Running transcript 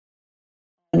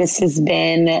This has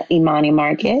been Imani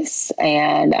Marcus,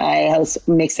 and I host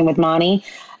Mixing with Mani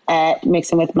at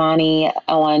Mixing with Mani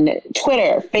on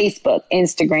Twitter, Facebook,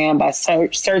 Instagram by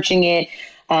searching it.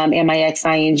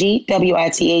 MIXING,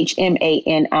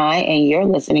 WITHMANI, and you're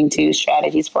listening to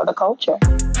Strategies for the Culture.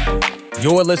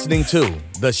 You're listening to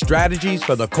the Strategies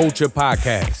for the Culture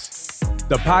podcast,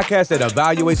 the podcast that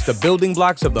evaluates the building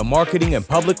blocks of the marketing and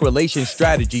public relations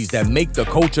strategies that make the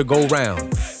culture go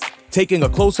round, taking a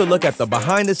closer look at the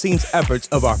behind-the-scenes efforts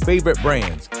of our favorite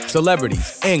brands,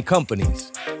 celebrities, and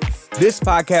companies. This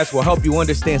podcast will help you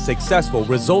understand successful,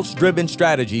 results-driven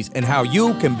strategies and how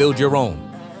you can build your own.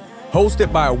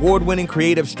 Hosted by award-winning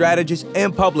creative strategist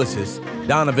and publicist,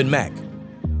 Donovan Mack.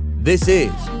 This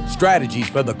is Strategies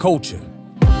for the Culture.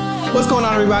 What's going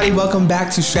on, everybody? Welcome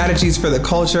back to Strategies for the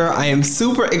Culture. I am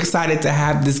super excited to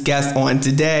have this guest on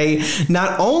today.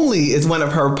 Not only is one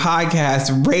of her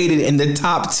podcasts rated in the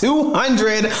top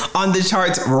 200 on the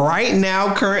charts right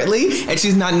now currently, and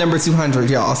she's not number 200,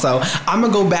 y'all. So I'm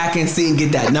going to go back and see and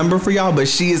get that number for y'all, but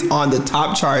she is on the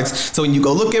top charts. So when you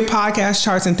go look at podcast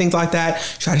charts and things like that,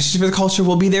 Strategies for the Culture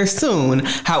will be there soon.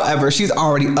 However, she's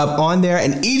already up on there,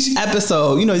 and each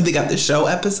episode, you know, they got the show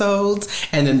episodes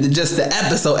and then just the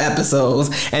episodes,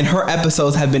 and her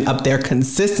episodes have been up there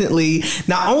consistently.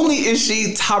 Not only is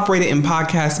she top rated in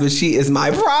podcasts, but she is my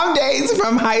prom dates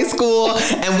from high school,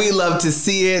 and we love to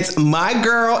see it. My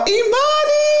girl, Imani!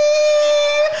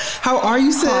 How are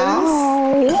you, sis?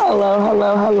 Hi. Hello.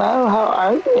 How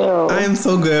are you? I am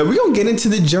so good. We're going to get into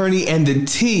the journey and the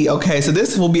tea. Okay, so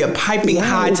this will be a piping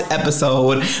hot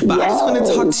episode, but I just want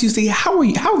to talk to you, see, how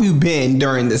have you been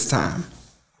during this time?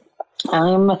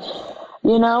 I'm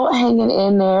hanging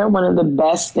in there. One of the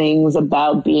best things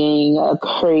about being a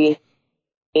creative,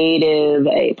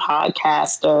 a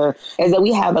podcaster, is that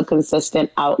we have a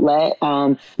consistent outlet.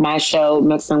 My show,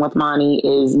 Mixing with Mani,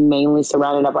 is mainly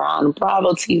surrounded around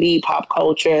Bravo TV, pop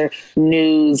culture,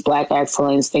 news, Black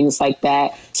excellence, things like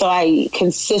that. So I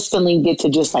consistently get to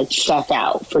just check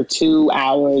out for 2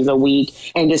 hours a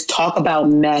week and just talk about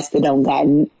mess that don't got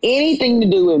anything to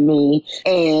do with me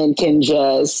and can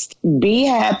just be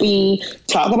happy,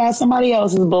 talk about somebody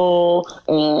else's bull,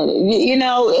 and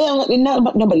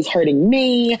nobody's hurting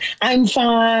me. I'm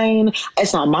fine.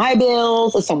 It's not my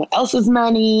bills. It's someone else's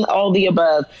money, all the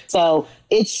above. So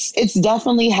it's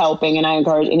definitely helping. And I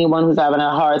encourage anyone who's having a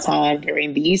hard time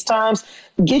during these times,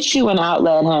 get you an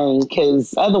outlet, honey,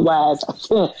 because otherwise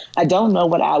I don't know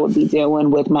what I would be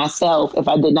doing with myself if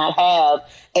I did not have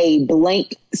a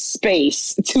blank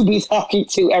space to be talking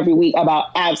to every week about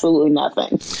absolutely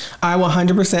nothing. I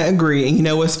 100% agree. And you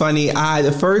know what's funny?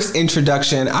 The first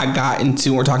introduction I got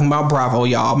into, we're talking about Bravo,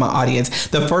 y'all, my audience.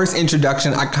 The first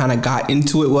introduction I kind of got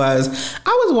into it was,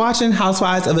 I was watching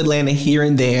Housewives of Atlanta here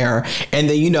and there, and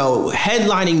then,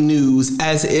 headlining news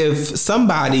as if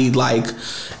somebody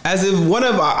one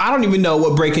of our, I don't even know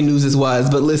what breaking news this was,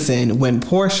 but listen, when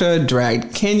Portia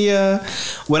dragged Kenya,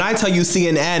 when I tell you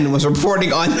CNN was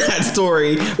reporting on that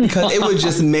story, because it was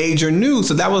just major news.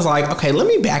 So that was okay, let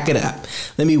me back it up.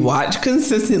 Let me watch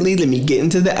consistently. Let me get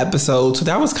into the episode. So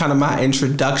that was kind of my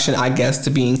introduction, I guess, to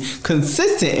being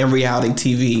consistent in reality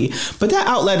TV. But that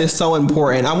outlet is so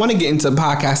important. I want to get into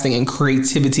podcasting and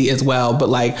creativity as well. But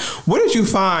what did you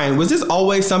find? Was this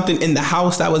always something in the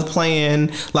house that was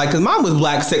playing? Because mine was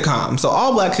Black sitcoms. So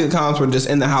all Black sitcoms were just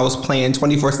in the house playing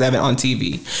 24/7 on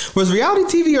TV. Was reality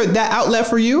TV or that outlet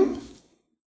for you?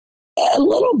 A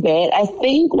little bit. I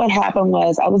think what happened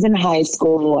was I was in high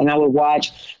school and I would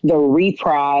watch the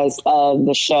reprise of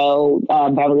the show,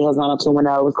 Beverly Hills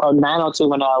 90210. It was called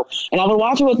 90210. And I would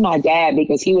watch it with my dad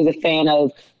because he was a fan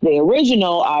of the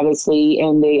original, obviously,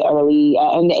 in the early,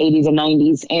 in the 80s and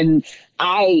 90s. And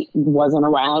I wasn't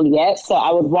around yet. So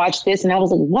I would watch this and I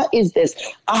was like, what is this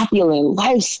opulent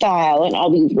lifestyle and all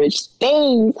these rich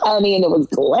things? And it was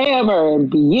glamour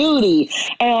and beauty.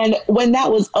 And when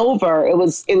that was over, it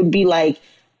would be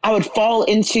I would fall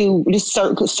into just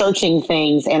searching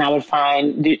things and I would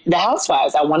find the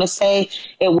Housewives. I want to say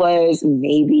it was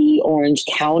maybe Orange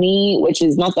County, which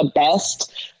is not the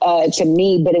best to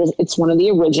me, but it's one of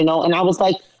the original. And I was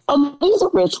like, oh, these are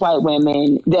rich white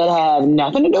women that have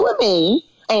nothing to do with me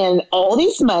and all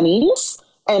these monies.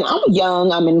 And I'm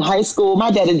young. I'm in high school.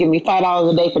 My dad is giving me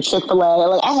 $5 a day for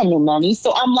Chick-fil-A. I have no money.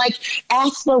 So I'm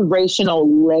aspirational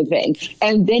living.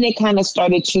 And then it kind of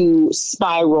started to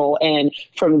spiral. And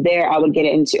from there, I would get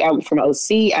into, from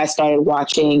OC, I started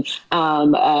watching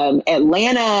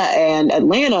Atlanta. And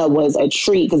Atlanta was a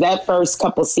treat because that first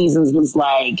couple seasons was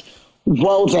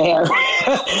whoa there.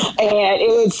 And it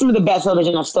was some of the best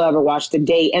television I've still ever watched to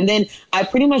date. And then I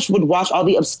pretty much would watch all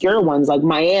the obscure ones like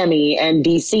Miami and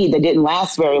DC that didn't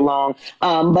last very long.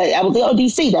 But I was like, oh,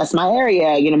 DC, that's my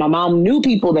area. You know, my mom knew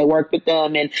people that worked with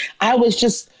them. And I was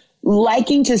just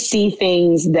liking to see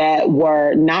things that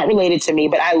were not related to me,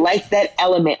 but I liked that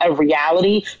element of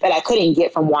reality that I couldn't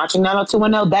get from watching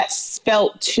 90210. That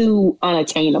felt too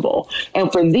unattainable.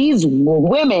 And for these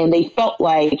women, they felt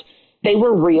like they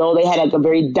were real. They had like a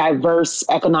very diverse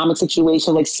economic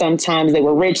situation. Like sometimes they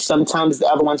were rich, sometimes the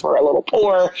other ones were a little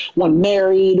poor, one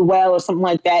married well or something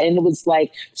like that. And it was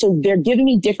like, so they're giving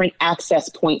me different access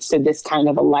points to this kind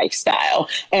of a lifestyle.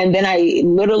 And then I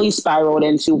literally spiraled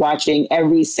into watching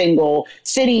every single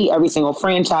city, every single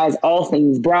franchise, all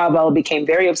things Bravo, became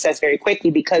very obsessed very quickly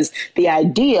because the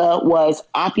idea was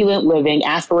opulent living,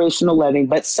 aspirational living,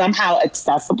 but somehow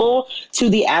accessible to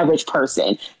the average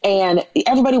person. And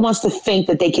everybody wants to think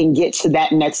that they can get to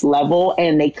that next level,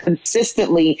 and they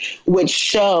consistently would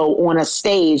show on a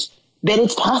stage that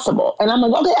it's possible. And I'm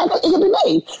like, okay, it can be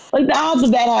made. Like the odds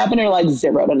of that happening are like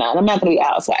 0 to 9. I'm not going to be a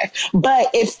housewife, but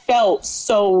it felt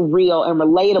so real and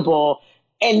relatable.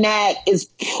 And that is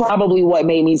probably what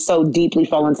made me so deeply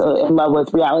fall in love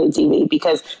with reality TV,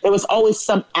 because there was always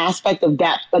some aspect of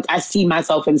that. Like I see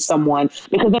myself in someone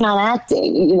because they're not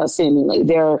acting, you know, seemingly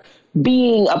they're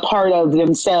being a part of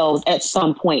themselves at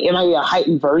some point. It might be a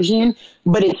heightened version,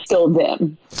 but it's still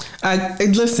them.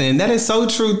 Listen, that is so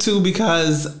true too,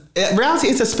 because reality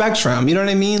is a spectrum. You know what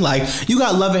I mean? Like you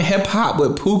got Love and Hip Hop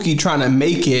with Pookie trying to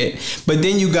make it, but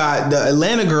then you got the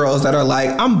Atlanta girls that are like,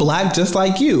 I'm black just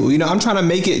like you. You know, I'm trying to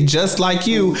make it just like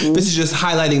you. Mm-hmm. This is just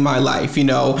highlighting my life. You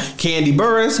know, Candy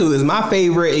Burris, who is my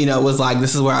favorite, you know, was like,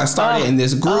 this is where I started in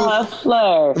this group.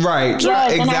 Hustler. Right.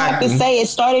 Yes, exactly. And I have to say, it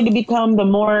started to become the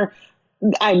more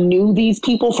I knew these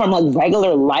people from like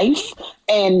regular life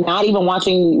and not even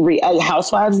watching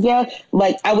Housewives yet.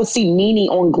 Like I would see NeNe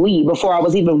on Glee before I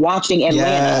was even watching Atlanta.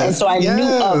 Yes, and so I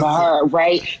knew of her,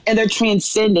 right? And they're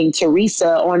transcending.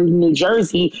 Teresa on New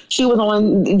Jersey, she was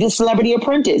on The Celebrity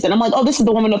Apprentice. And I'm like, oh, this is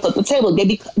the woman that flipped the table. They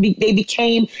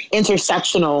became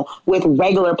intersectional with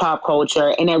regular pop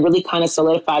culture. And it really kind of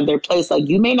solidified their place. Like,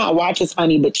 you may not watch us,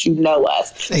 honey, but you know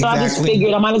us. Exactly. So I just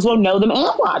figured I might as well know them and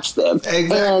watch them.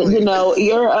 Exactly. And, you know,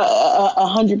 you're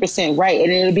 100% right. And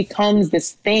it becomes this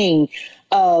thing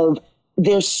of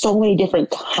there's so many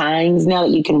different kinds now that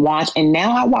you can watch. And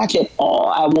now I watch it all.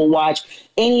 I will watch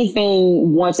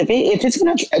anything once. If it's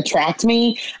going to attract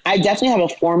me, I definitely have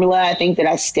a formula I think that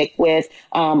I stick with.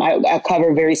 I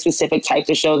cover very specific types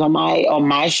of shows on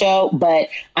my show, but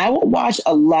I will watch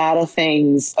a lot of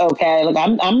things. Okay. Like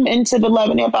I'm into the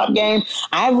Love and Hip Hop game.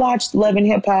 I watched Love and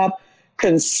Hip Hop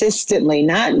consistently,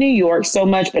 not New York so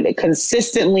much, but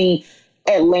consistently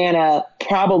Atlanta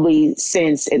probably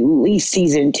since at least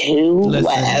season 2,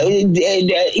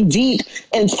 deep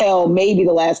until maybe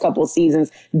the last couple of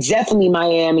seasons. Definitely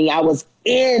Miami. I was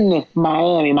in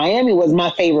Miami. Miami was my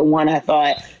favorite one, I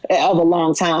thought, of a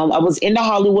long time. I was into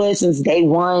Hollywood since day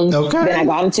one. Okay. Then I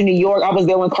got into New York. I was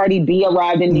there when Cardi B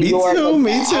arrived in New York.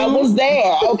 Me too. I was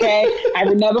there. Okay. I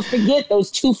will never forget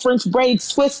those 2 French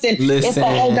braids twisting. Listen. If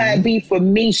a hoe got beef with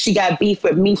me, she got beef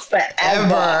with me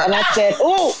forever. And I said,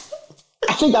 oh,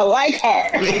 I think I like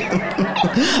her.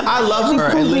 I love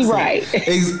her. And listen, right.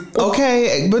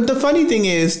 Okay, but the funny thing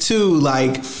is too,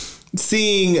 like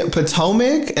seeing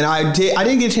Potomac, and I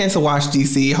didn't get a chance to watch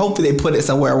DC. Hopefully they put it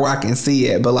somewhere where I can see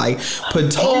it. But like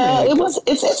Potomac,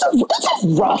 it's a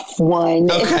rough one,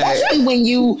 okay. Especially when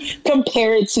you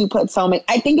compare it to Potomac.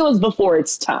 I think it was before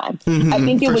its time. Mm-hmm, I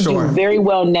think it would do very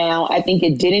well now. I think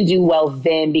it didn't do well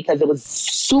then because it was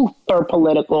super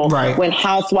political. Right. When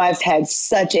Housewives had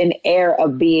such an air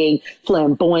of being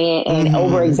flamboyant and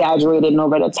over exaggerated and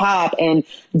over the top, and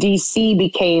DC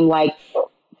became like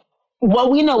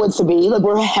what we know it to be. Like,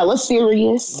 we're hella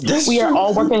serious. We are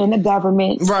all working in the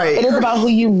government. Right. It is about who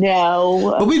you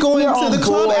know. But we go into the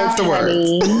club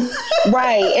afterwards.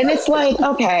 Right. And it's like,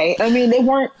 okay. I mean, they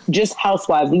weren't just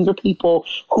housewives. These were people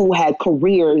who had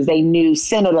careers. They knew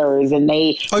senators and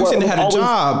they... Oh, you said they had a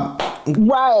job.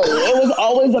 Right. It was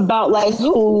always about like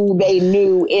who they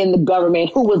knew in the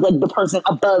government, who was like the person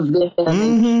above them.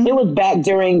 Mm-hmm. It was back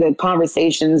during the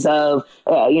conversations of,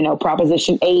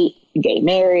 Proposition 8. Gay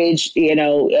marriage,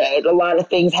 a lot of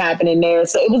things happening there.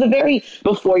 So it was a very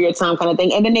before your time kind of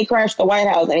thing. And then they crashed the White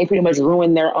House and they pretty much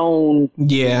ruined their own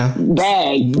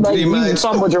bag. Like, you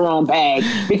fumbled your own bag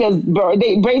because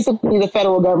they basically, the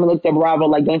federal government looked at Bravo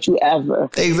like, don't you ever.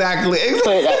 Exactly.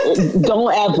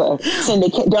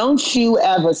 Don't you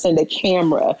ever send a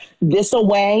camera this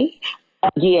away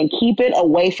again, keep it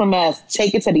away from us.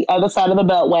 Take it to the other side of the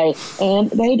Beltway. And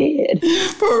they did.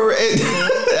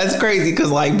 That's crazy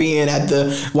because, like, being at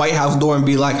the White House door and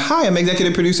be like, hi, I'm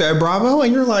executive producer at Bravo.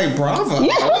 And you're like, Bravo?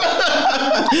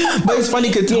 Yeah. But it's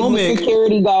funny, Potomac.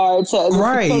 Security guards.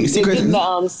 Right. Secret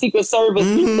Service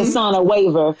to sign a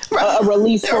waiver, a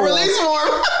release form.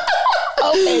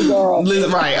 Okay, girl.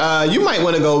 Listen, right. You might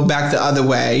want to go back the other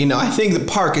way. You know, I think the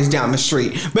park is down the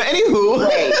street. But anywho,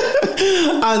 right.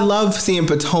 I love seeing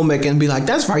Potomac and be like,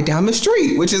 that's right down the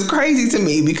street, which is crazy to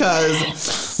me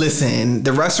because, listen,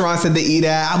 the restaurants that they eat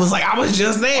at, I was like, I was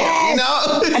just there, you know?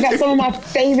 I got some of my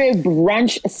favorite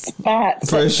brunch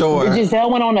spots. For sure. Giselle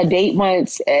went on a date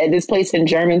once at this place in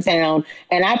Germantown,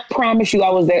 and I promise you I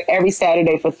was there every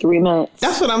Saturday for 3 months.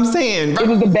 That's what I'm saying. It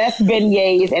was the best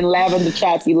beignets and lavender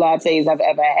chai lattes I've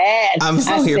ever had. I'm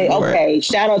so here for it. Okay,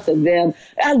 shout out to them.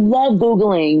 I love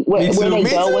Googling where they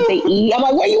go, what they eat. I'm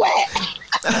like, where you at?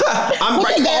 I'm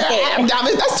right there.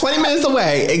 That's 20 minutes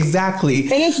away. Exactly.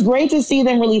 And it's great to see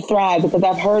them really thrive because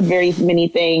I've heard very many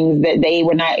things that they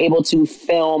were not able to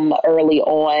film early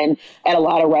on at a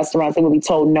lot of restaurants. They would be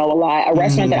told no a lot. A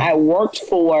restaurant that I worked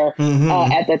for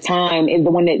at the time is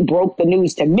the one that broke the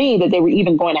news to me that they were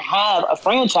even going to have a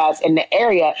franchise in the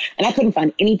area. And I couldn't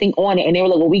find anything on it. And they were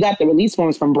like, well, we got the release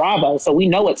forms from Bravo, so we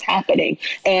know what's happening.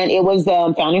 And it was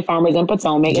Founding Farmers in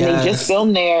Potomac. And they just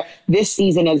filmed there this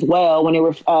season as well when they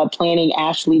were planning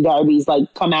Ashley Darby's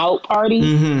come out party.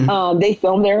 They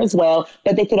filmed there as well,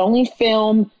 but they could only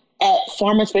film at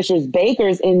Farmers Fisher's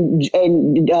Bakers in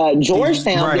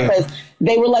Georgetown because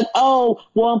they were like, oh,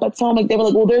 well, in Potomac, they were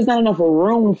like, well, there's not enough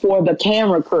room for the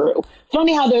camera crew.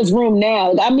 Funny how there's room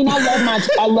now. I mean,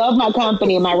 I love my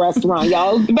company and my restaurant.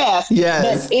 Y'all the best.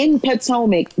 Yes. But in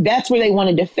Potomac, that's where they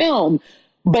wanted to film.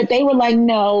 But they were like,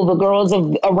 no, the girls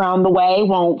around the way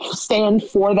won't stand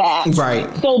for that.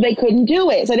 Right. So they couldn't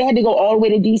do it. So they had to go all the way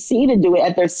to D.C. to do it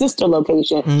at their sister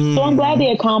location. So I'm glad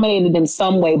they accommodated them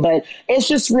some way. But it's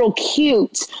just real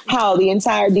cute how the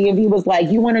entire DMV was like,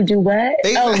 you want to do what?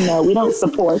 Oh, no, we don't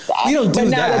support that. We don't do but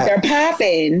now that they're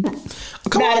popping...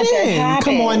 Come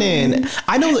on in.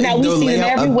 I know now we see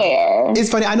them everywhere. It's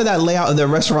funny. I know that layout of the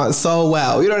restaurant so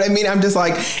well. You know what I mean? I'm just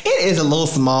like, it is a little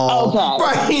small. Okay.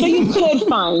 Right. So you could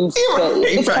find space.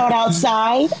 It's called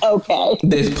outside. Okay.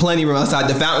 There's plenty of room outside.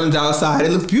 The fountain's outside.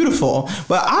 It looks beautiful.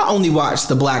 But I only watch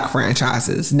the Black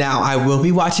franchises. Now I will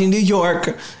be watching New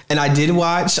York, and I did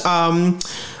watch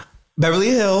Beverly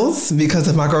Hills because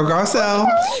of my girl Garcelle.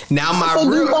 Now my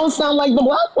so you don't sound like the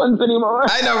Black ones anymore.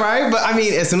 I know, right? But I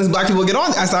mean, as soon as Black people get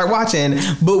on, I start watching.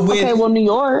 But when New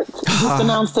York just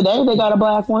announced today they got a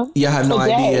Black one. Yeah, I have no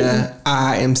idea.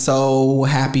 I am so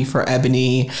happy for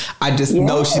Ebony. I just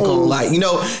know she's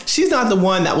gonna she's not the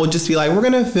one that will just be like, we're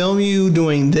gonna film you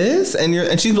doing this,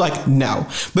 and she's like, no.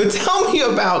 But tell me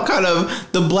about kind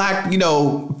of the Black,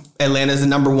 Atlanta's the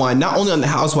number one, not only on the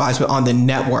Housewives, but on the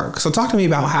network. So talk to me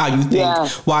about how you think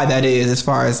why that is as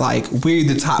far as we're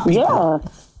the top people. Yeah,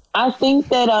 I think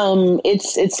that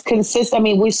it's consistent. I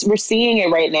mean, we're seeing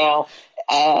it right now.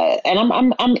 And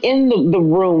I'm in the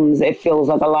rooms, it feels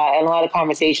like a lot of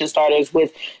conversation starters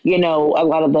with, a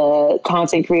lot of the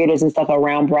content creators and stuff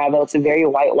around Bravo. It's a very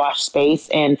whitewashed space,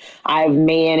 and I've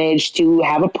managed to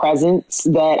have a presence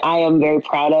that I am very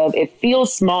proud of. It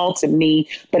feels small to me,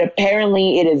 but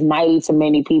apparently it is mighty to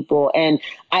many people. And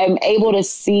I'm able to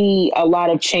see a lot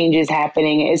of changes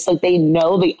happening. It's like they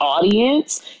know the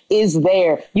audience is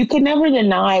there. You could never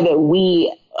deny that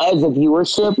we, as a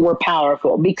viewership, we're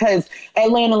powerful because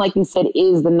Atlanta, like you said,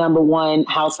 is the number one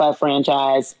housewife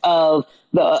franchise of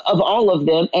all of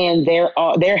them. And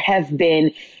there have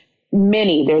been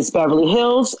many. There's Beverly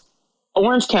Hills,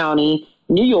 Orange County,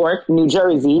 New York, New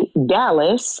Jersey,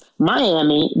 Dallas,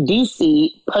 Miami,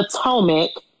 DC,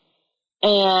 Potomac,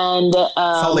 and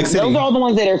Salt Lake City. Those are all the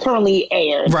ones that are currently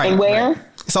aired. Right. And where? Right.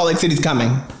 Salt Lake City's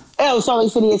coming. Oh, Salt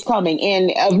Lake City is coming.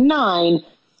 And of 9,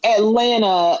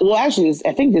 Atlanta, well, actually,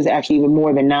 I think there's actually even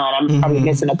more than 9. I'm probably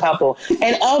missing a couple.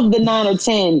 And of the 9 or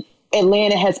 10,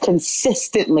 Atlanta has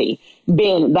consistently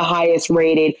been the highest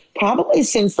rated, probably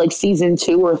since season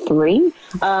 2 or 3,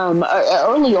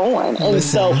 early on.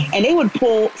 And and they would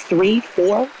pull 3,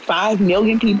 4, 5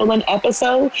 million people an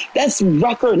episode. That's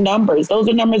record numbers. Those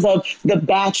are numbers of The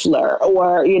Bachelor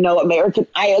or, American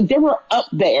Idol. They were up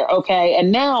there. Okay.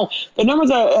 And now the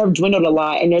numbers have dwindled a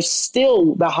lot, and they're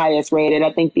still the highest rated,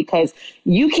 I think, because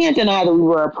you can't deny that we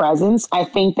were a presence. I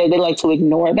think that they like to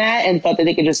ignore that and thought that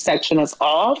they could just section us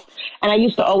off. And I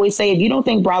used to always say, if you don't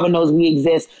think Bravo knows we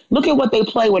exist, look at what they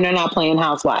play when they're not playing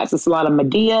Housewives. It's a lot of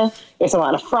Medea. It's a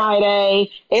lot of Friday.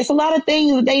 It's a lot of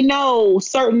things that they know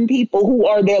certain people who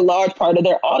are their large part of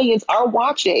their audience are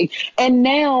watching. And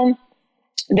now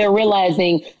they're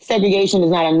realizing segregation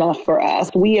is not enough for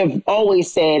us. We have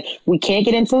always said we can't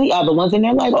get into the other ones. And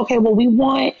they're like, okay, well, we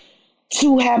want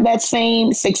to have that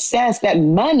same success, that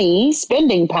money,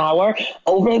 spending power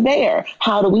over there.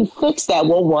 How do we fix that?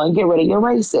 Well, one, get rid of your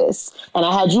racists. And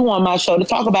I had you on my show to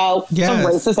talk about some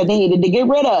racists that they needed to get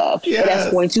rid of. Yes.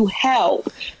 That's going to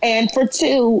help. And for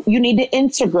two, you need to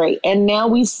integrate. And now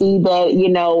we see that, you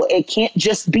know, it can't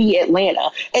just be Atlanta.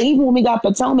 And even when we got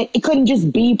Potomac, it couldn't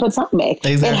just be Potomac.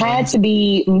 Exactly. It had to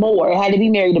be more. It had to be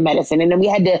Married to Medicine. And then we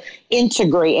had to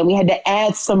integrate and we had to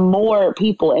add some more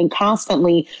people and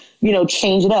constantly, you know,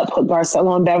 change it up, put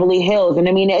Garcella on Beverly Hills. And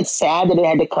I mean, it's sad that it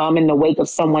had to come in the wake of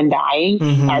someone dying.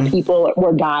 Mm-hmm. Our people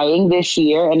were dying this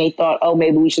year and they thought, oh,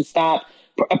 maybe we should stop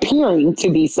appearing to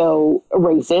be so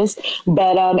racist.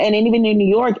 But, and even in New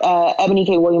York, Ebony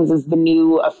K. Williams is the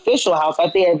new official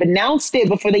housewife. They have announced it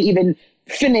before they even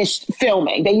finished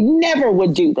filming. They never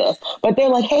would do this, but they're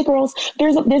like, hey girls,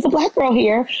 there's a black girl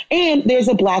here and there's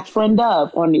a black friend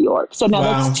of on New York. So now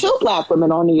that's two black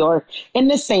women on New York in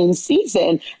the same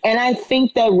season. And I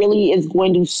think that really is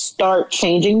going to start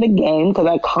changing the game because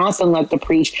I constantly like to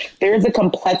preach. There is a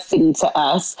complexity to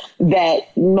us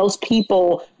that most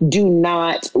people do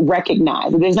not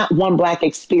recognize. There's not one black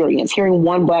experience. Hearing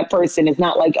one black person is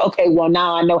not like, okay, well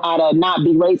now I know how to not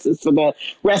be racist for the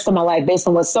rest of my life based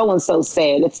on what so-and-so said.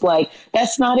 It's like,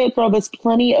 that's not it, bro. There's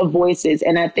plenty of voices.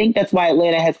 And I think that's why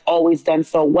Atlanta has always done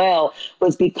so well,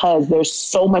 was because there's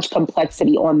so much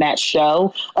complexity on that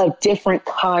show of different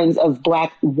kinds of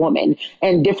black women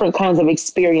and different kinds of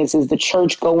experiences. The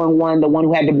church going one, the one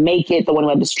who had to make it, the one who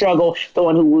had to struggle, the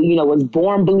one who, you know, was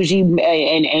born bougie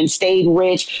and stayed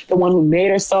rich, the one who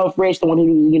made herself rich, the one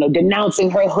who, you know,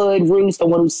 denouncing her hood roots, the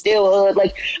one who's still hood,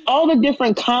 like all the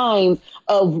different kinds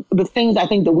of the things I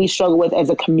think that we struggle with as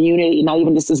a community, not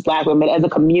even just as black women, but as a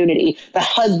community, the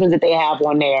husbands that they have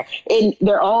on there, and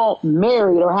they're all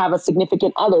married or have a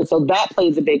significant other. So that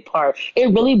plays a big part.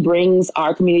 It really brings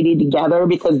our community together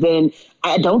because then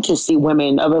I don't just see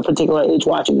women of a particular age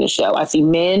watching this show. I see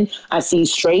men, I see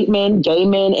straight men, gay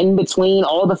men, in between,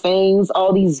 all the things,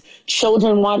 all these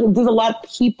children watching. There's a lot of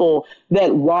people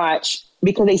that watch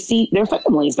because they see their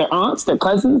families, their aunts, their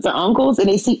cousins, their uncles, and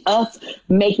they see us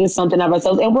making something of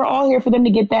ourselves. And we're all here for them to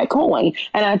get that coin.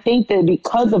 And I think that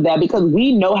because of that, because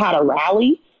we know how to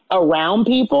rally around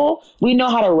people, we know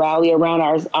how to rally around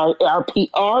our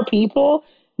people.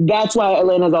 That's why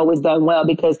Atlanta's always done well,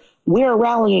 because we're a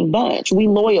rallying bunch. We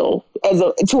loyal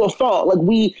to a fault. Like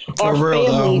we are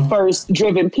family first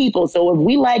driven people. So if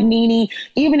we like Nene,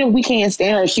 even if we can't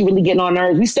stand her, she really getting on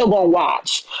nerves, we still gonna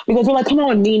watch because we're like, come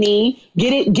on, Nene,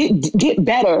 get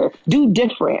better, do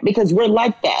different, because we're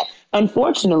like that.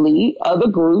 Unfortunately, other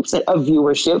groups of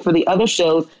viewership for the other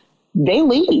shows, they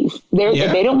leave.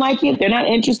 If they don't like it, they're not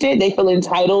interested. They feel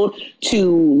entitled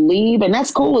to leave. And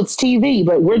that's cool. It's TV,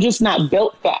 but we're just not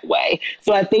built that way.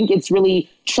 So I think it's really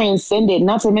transcended.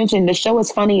 Not to mention the show is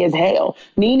funny as hell.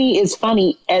 Nene is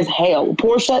funny as hell.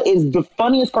 Portia is the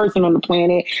funniest person on the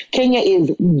planet. Kenya is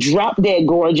drop dead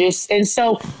gorgeous. And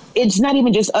so it's not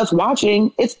even just us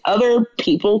watching. It's other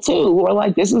people too who are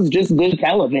like, this is just good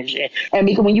television. And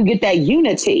because when you get that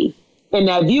unity and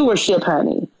that viewership,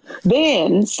 honey,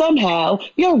 then somehow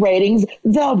your ratings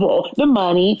double. The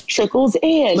money trickles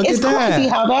in. It's crazy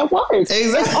how that works.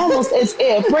 Exactly. It's almost as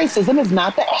if racism is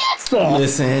not the answer.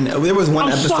 Listen, there was one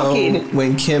episode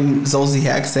when Kim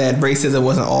Zolciak said racism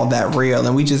wasn't all that real,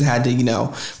 and we just had to, you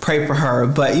know, pray for her.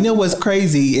 But you know what's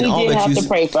crazy? We did have to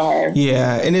pray for her.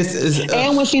 Yeah, and it's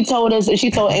and when she told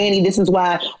Annie, this is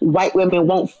why white women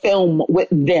won't film with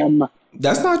them.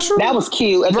 That's not true. That was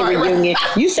cute at the reunion.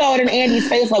 You saw it in Andy's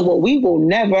face like, well, we will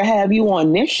never have you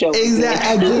on this show.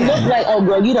 Exactly. You look like, oh,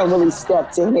 girl, you don't really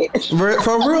stepped in it. For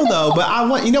real, though.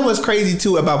 But you know what's crazy,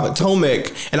 too, about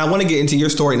Potomac, and I want to get into your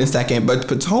story in a second, but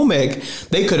Potomac,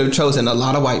 they could have chosen a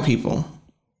lot of white people.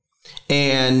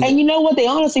 And you know what? They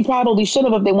honestly probably should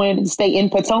have if they wanted to stay in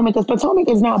Potomac, because Potomac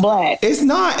is not black. It's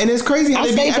not. And it's crazy how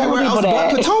they be everywhere else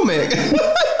but Potomac.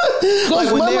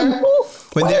 Like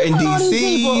when they're in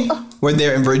DC, when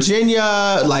they're in Virginia,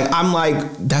 like I'm like,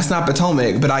 that's not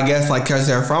Potomac. But I guess like because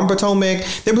they're from Potomac.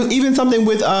 There was even something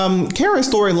with Kara's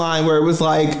storyline where it was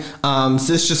like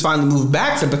sis just finally moved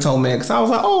back to Potomac. So I was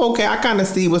like, oh, okay, I kind of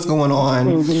see what's going on.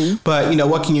 Mm-hmm. But you know,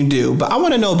 what can you do? But I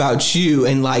want to know about you.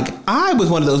 And like, I was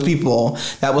one of those people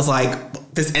that was like,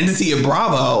 this entity of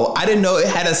Bravo, I didn't know it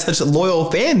had such a loyal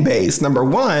fan base, number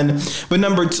one. But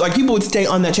number two, like people would stay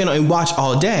on that channel and watch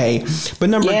all day. But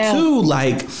number two,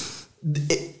 like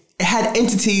it had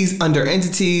entities under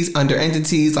entities under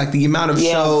entities, like the amount of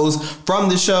shows from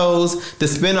the shows, the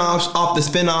spinoffs, off the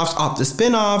spinoffs, off the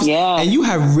spinoffs. Yeah. And you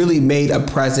have really made a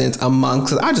presence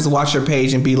amongst, I just watch your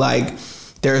page and be like,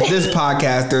 there's this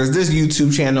podcast, there's this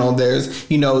YouTube channel, there's,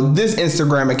 you know, this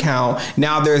Instagram account.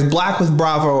 Now there's Black with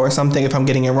Bravo or something, if I'm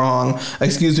getting it wrong.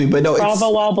 Excuse me, but no, it's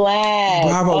Bravo While Black.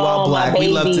 Bravo While Black. We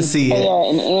love to see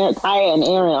it. Kaya and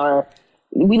Aaron are.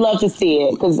 We love to see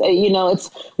it because, you know,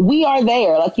 we are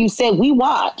there. Like you said, we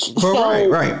watch. So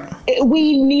right.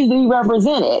 We need to be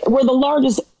represented. We're the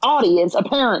largest audience,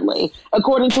 apparently,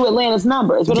 according to Atlanta's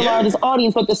numbers. We're the largest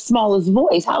audience, but the smallest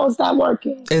voice. How is that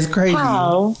working? It's crazy.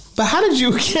 How? But how did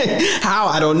you get, how?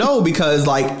 I don't know, because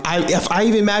like, if I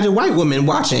even imagine white women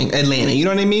watching Atlanta, you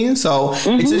know what I mean? So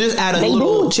to just add a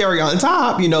little cherry on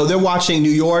top, you know, they're watching New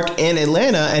York and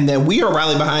Atlanta, and then we are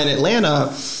rallying behind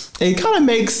Atlanta. It kind of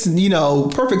makes, you know,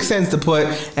 perfect sense to put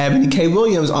Ebony K.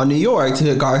 Williams on New York, to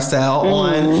Garcelle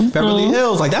on Beverly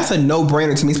Hills. Like, that's a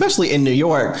no-brainer to me, especially in New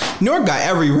York. New York got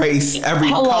every race, every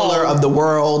color of the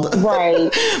world. Right.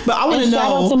 But I want to know.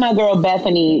 Shout out to my girl,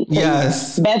 Bethany.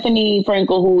 Yes. Bethany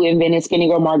Frankel, who invented Skinny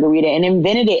Girl Margarita and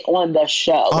invented it on the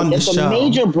show. It's a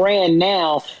major brand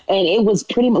now. And it was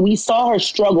pretty much, we saw her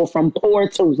struggle from poor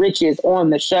to riches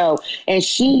on the show. And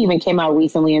she even came out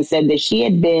recently and said that she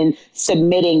had been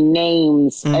submitting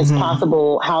names as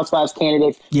possible housewives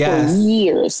candidates for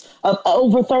years, of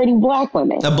over 30 black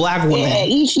women. A black woman.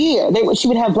 Each year. She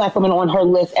would have black women on her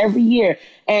list every year.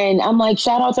 And I'm like,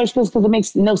 shout out to her because it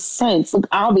makes no sense. Look,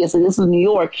 obviously, this is New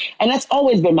York. And that's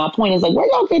always been my point. Is like, where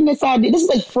y'all getting this idea? This is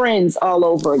like Friends all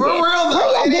over again. Where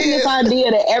y'all getting this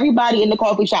idea that everybody in the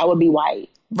coffee shop would be white?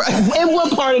 In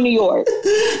what part of New York?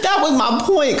 That was my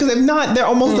point, because if not, they're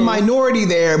almost a minority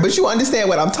there. But you understand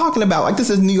what I'm talking about. Like, this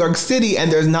is New York City, and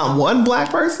there's not one black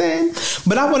person.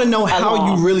 But I want to know how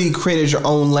you really created your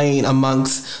own lane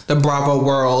amongst the Bravo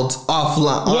world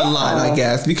online, I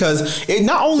guess. Because it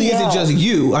not only is it just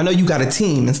you. I know you got a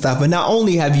team and stuff, but not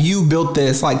only have you built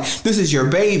this, like, this is your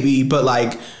baby, but,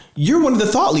 like, you're one of the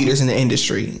thought leaders in the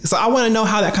industry. So I want to know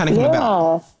how that kind of came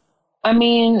about. I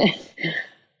mean...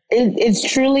 It's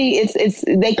truly,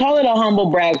 they call it a humble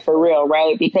brag for real,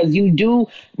 right? Because you do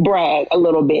brag a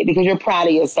little bit because you're proud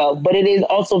of yourself, but it is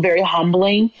also very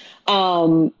humbling.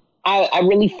 I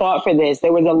really fought for this.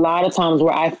 There was a lot of times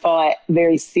where I thought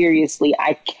very seriously,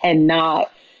 I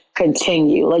cannot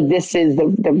continue. Like, this is the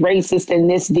racist in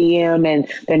this DM,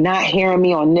 and they're not hearing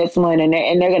me on this one, and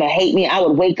they're going to hate me. I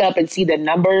would wake up and see the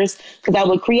numbers because I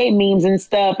would create memes and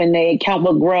stuff, and the account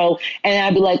would grow, and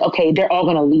I'd be like, okay, they're all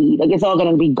going to leave. Like, it's all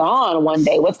going to be gone one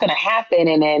day. What's going to happen?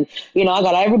 And then, you know, I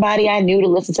got everybody I knew to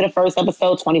listen to the first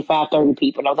episode, 25, 30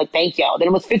 people. And I was like, thank y'all. Then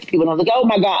it was 50 people. And I was like, oh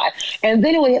my God. And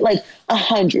then it would hit like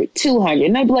 100, 200.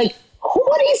 And I'd be like,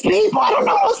 who are these people? I don't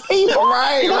know those people.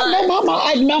 Right.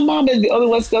 My mom is the only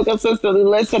one still consistently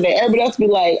listening. Everybody else be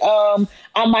like,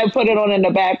 I might put it on in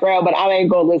the background, but I ain't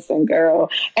gonna listen,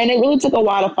 girl. And it really took a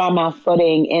while to find my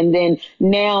footing. And then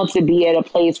now to be at a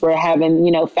place where having,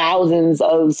 you know, thousands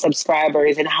of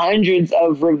subscribers and hundreds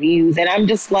of reviews. And I'm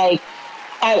just like,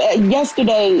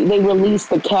 yesterday they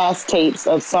released the cast tapes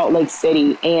of Salt Lake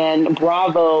City, and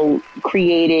Bravo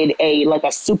created a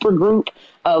super group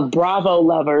of Bravo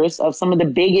lovers, of some of the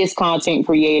biggest content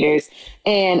creators.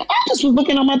 And I just was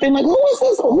looking on my thing like, who is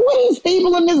this? Who are these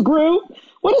people in this group?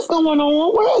 What is going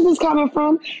on? Where is this coming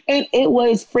from? And it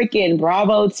was freaking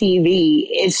Bravo TV.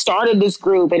 It started this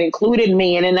group. It included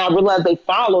me. And then I realized they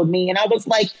followed me. And I was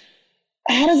like,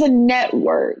 how does a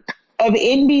network of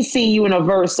NBC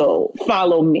Universal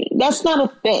follow me? That's not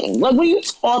a thing. Like, what are you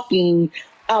talking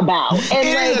about? And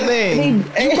here's the thing.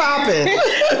 You poppin'.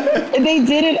 They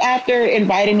did it after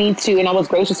inviting me to, and I was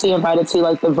graciously invited to,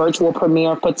 like, the virtual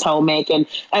premiere of Potomac. And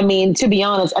I mean, to be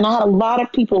honest, and I had a lot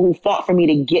of people who fought for me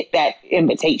to get that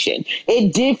invitation.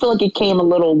 It did feel like it came a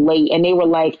little late, and they were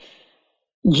like,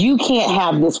 you can't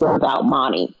have this without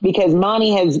Monty, because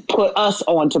Monty has put us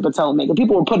on to Potomac. And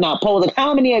people were putting out polls like,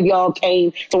 how many of y'all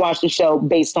came to watch the show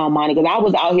based on Monty? Because I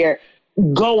was out here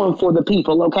going for the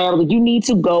people, okay? I was like, you need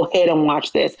to go ahead and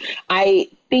watch this. I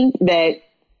think that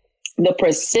the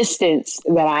persistence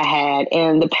that I had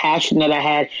and the passion that I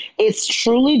had, it's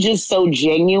truly just so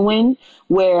genuine,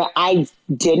 where I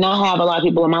did not have a lot of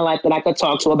people in my life that I could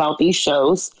talk to about these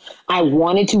shows. I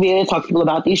wanted to be able to talk to people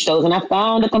about these shows, and I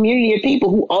found a community of people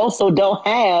who also don't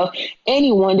have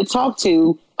anyone to talk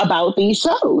to about these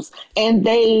shows. And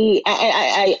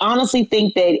I honestly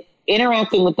think that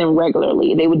interacting with them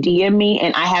regularly, they would DM me,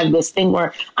 and I have this thing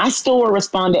where I still will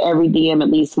respond to every DM at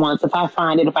least once. If I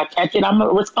find it, if I catch it, I'm going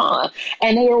to respond.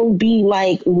 And they will be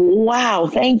like, wow,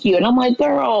 thank you. And I'm like,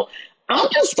 girl, I'm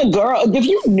just a girl. If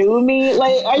you knew me,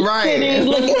 like, are you kidding?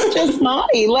 Like, it's just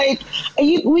Monty. Like,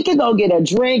 we could go get a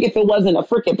drink if it wasn't a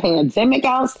freaking pandemic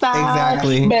outside.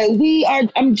 Exactly. But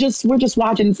we're just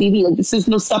watching TV. Like, this is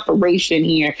no separation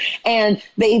here. And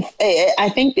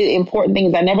I think the important thing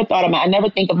is I never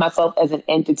think of myself as an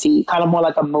entity, kind of more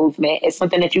like a movement. It's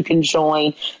something that you can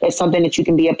join. It's something that you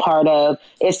can be a part of.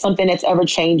 It's something that's ever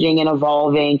changing and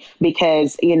evolving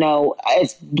because, you know,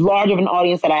 as large of an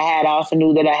audience that I had, I also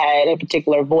knew that I had a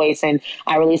particular voice. And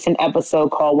I released an episode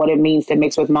called What It Means to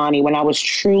Mix with Monty when I was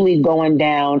truly going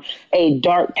down a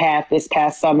dark path this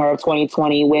past summer of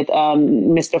 2020 with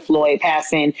Mr. Floyd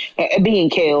passing, being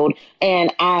killed.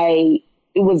 And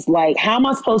it was like, how am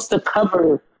I supposed to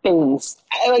cover things?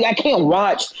 I can't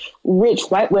watch rich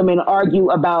white women argue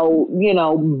about, you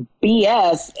know,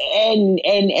 BS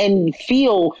and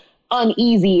feel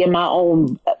uneasy in my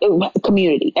own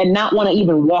community and not want to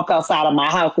even walk outside of my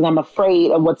house because I'm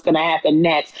afraid of what's going to happen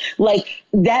next. Like,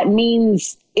 that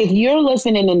means if you're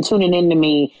listening and tuning into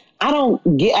me, I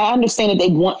understand that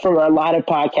they want for a lot of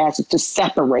podcasts to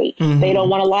separate. Mm-hmm. They don't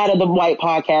want a lot of the white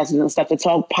podcasts and stuff to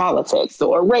talk politics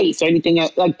or race or anything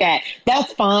like that.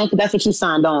 That's fine, because that's what you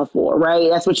signed on for,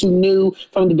 right? That's what you knew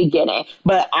from the beginning.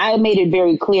 But I made it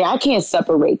very clear, I can't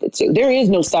separate the two. There is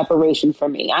no separation for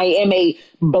me. I am a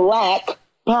Black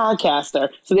podcaster.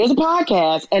 So there's a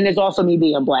podcast and there's also me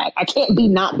being Black. I can't be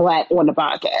not Black on the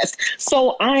podcast.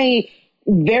 So I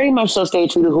very much so stay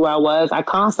true to who I was. I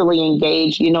constantly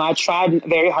engaged. You know, I tried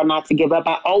very hard not to give up.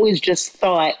 I always just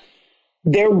thought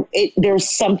there's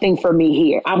something for me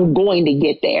here. I'm going to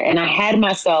get there. And I had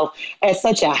myself at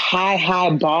such a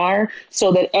high bar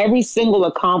so that every single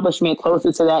accomplishment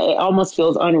closer to that, it almost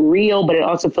feels unreal, but it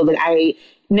also feels like I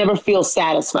never feel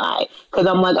satisfied because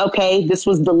I'm like, okay, this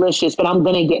was delicious, but I'm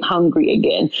going to get hungry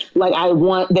again. Like, I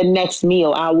want the next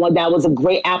meal. That was a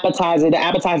great appetizer. The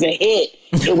appetizer hit.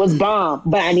 It was bomb,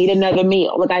 but I need another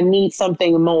meal. Like, I need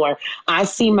something more. I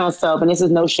see myself, and this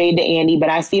is no shade to Andy, but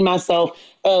I see myself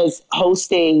as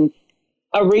hosting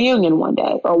a reunion one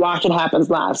day or Watch What Happens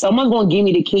Live. Someone's going to give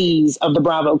me the keys of the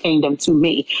Bravo Kingdom to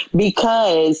me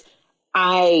because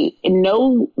I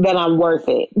know that I'm worth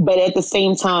it, but at the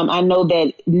same time, I know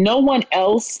that no one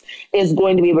else is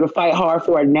going to be able to fight hard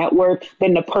for a network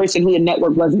than the person who the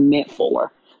network wasn't meant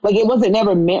for. Like, it wasn't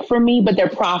never meant for me, but they're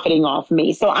profiting off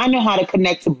me. So I know how to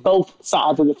connect to both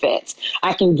sides of the fence.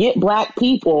 I can get Black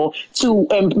people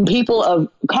and people of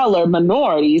color,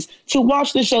 minorities, to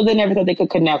watch the show they never thought they could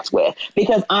connect with.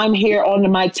 Because I'm here on the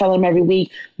mic telling them every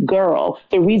week, girl,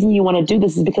 the reason you want to do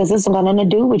this is because this has nothing to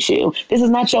do with you. This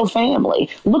is not your family.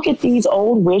 Look at these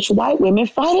old, rich white women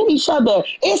fighting each other.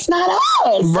 It's not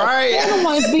us. Right. They're the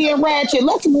ones being ratchet.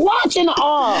 Let's watch in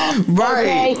awe.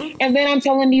 Right. Okay? And then I'm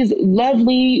telling these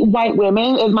lovely white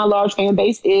women, as my large fan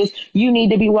base is, you need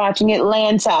to be watching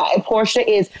Atlanta. And Portia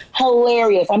is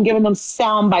hilarious. I'm giving them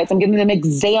sound bites. I'm giving them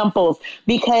examples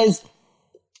because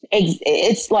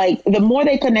it's like the more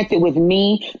they connected with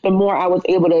me, the more I was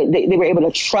able to, they were able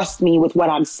to trust me with what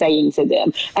I'm saying to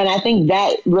them. And I think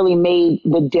that really made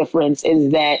the difference,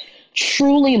 is that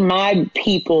truly my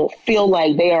people feel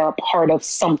like they are a part of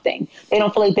something. They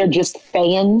don't feel like they're just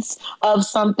fans of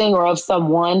something or of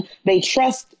someone. They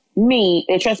trust me.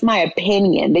 They trust my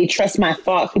opinion. They trust my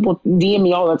thoughts. People DM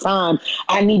me all the time.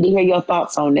 I need to hear your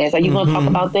thoughts on this. Are you going to talk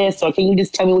about this? Or can you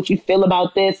just tell me what you feel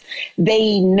about this?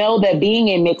 They know that being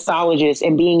a mixologist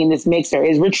and being in this mixer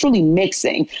is we're truly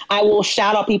mixing. I will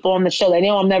shout out people on the show. They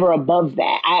know I'm never above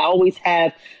that. I always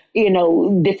have, you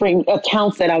know, different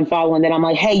accounts that I'm following that I'm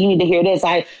like, hey, you need to hear this.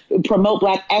 I promote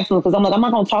Black excellence because I'm like, I'm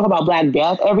not going to talk about Black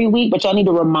death every week, but y'all need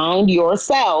to remind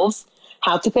yourselves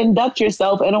how to conduct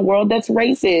yourself in a world that's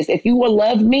racist. If you will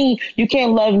love me, you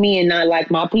can't love me and not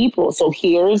like my people. So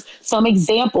here's some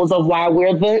examples of why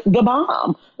we're the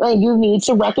bomb. Like, you need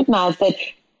to recognize that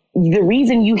the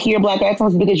reason you hear Black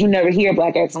excellence is because you never hear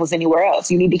Black excellence anywhere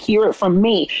else. You need to hear it from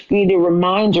me. You need to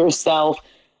remind yourself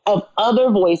of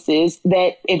other voices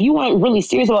that if you aren't really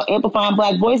serious about amplifying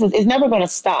Black voices, it's never going to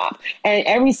stop. And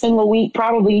every single week,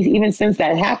 probably even since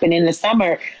that happened in the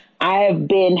summer, I have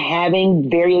been having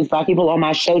various Black people on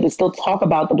my show to still talk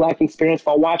about the Black experience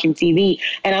while watching TV.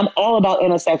 And I'm all about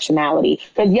intersectionality.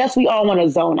 Because yes, we all want to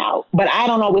zone out, but I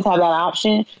don't always have that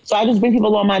option. So I just bring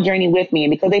people on my journey with me. And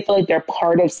because they feel like they're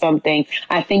part of something,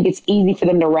 I think it's easy for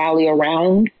them to rally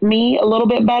around me a little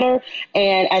bit better.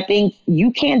 And I think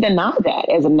you can't deny that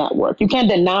as a network. You can't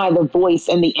deny the voice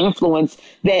and the influence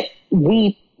that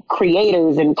we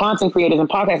creators and content creators and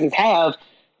podcasters have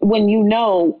when you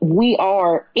know we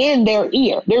are in their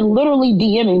ear. They're literally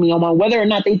DMing me on whether or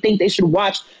not they think they should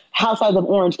watch Housewives of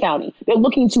Orange County. They're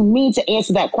looking to me to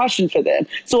answer that question for them.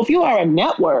 So if you are a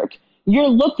network, you're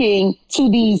looking to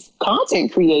these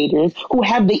content creators who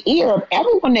have the ear of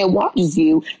everyone that watches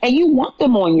you, and you want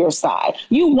them on your side.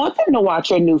 You want them to watch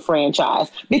your new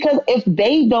franchise, because if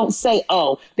they don't say,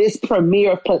 oh, this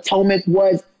premiere of Potomac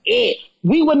was it,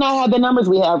 we would not have the numbers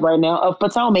we have right now of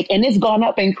Potomac. And it's gone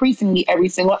up increasingly every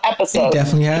single episode. It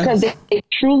definitely has. Because it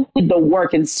truly the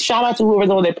work. And shout out to whoever's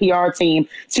on their PR team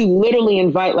to literally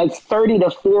invite like 30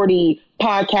 to 40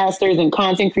 podcasters and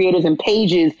content creators and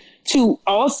pages to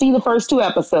all see the first 2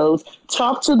 episodes,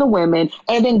 talk to the women,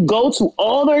 and then go to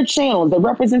all their channels that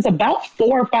represents about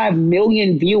 4 or 5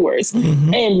 million viewers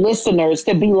and listeners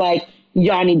to be like,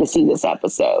 y'all need to see this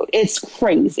episode. It's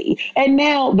crazy. And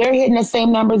now they're hitting the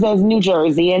same numbers as New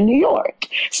Jersey and New York.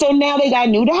 So now they got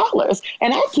new dollars.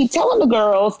 And I keep telling the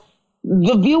girls,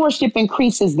 the viewership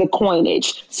increases the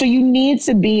coinage. So you need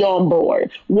to be on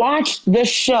board. Watch the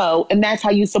show, and that's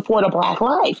how you support a Black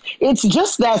life. It's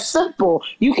just that simple.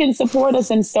 You can support us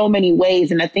in so many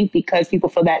ways. And I think because people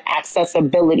feel that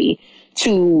accessibility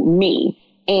to me,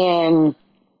 and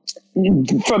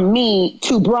from me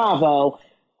to Bravo,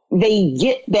 they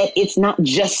get that it's not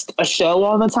just a show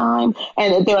all the time,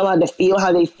 and that they're allowed to feel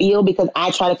how they feel, because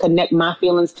I try to connect my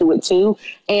feelings to it too.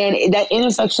 And that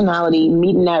intersectionality,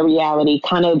 meeting that reality,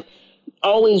 kind of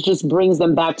always just brings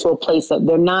them back to a place of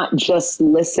they're not just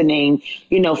listening,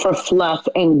 for fluff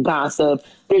and gossip.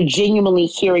 They're genuinely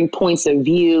hearing points of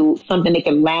view, something they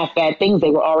can laugh at, things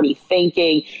they were already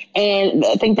thinking. And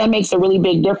I think that makes a really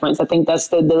big difference. I think that's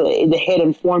the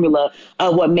hidden formula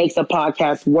of what makes a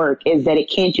podcast work, is that it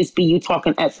can't just be you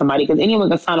talking at somebody, because anyone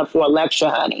can sign up for a lecture,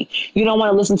 honey. You don't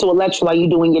want to listen to a lecture while you're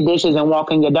doing your dishes and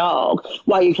walking your dog,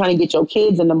 while you're trying to get your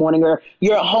kids in the morning, or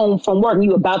you're at home from work and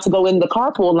you're about to go in the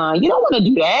carpool line. You don't want to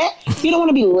do that. You don't want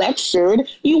to be lectured.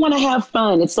 You want to have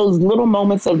fun. It's those little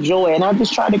moments of joy. And I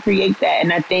just try to create that.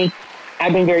 And I think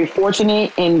I've been very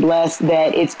fortunate and blessed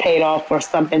that it's paid off for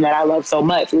something that I love so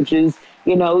much, which is,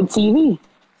 TV.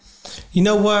 You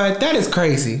know what? That is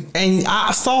crazy. And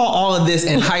I saw all of this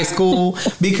in high school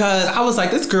because I was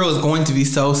like, this girl is going to be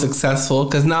so successful,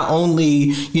 because not only,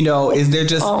 is there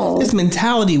just this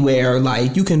mentality where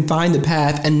like you can find the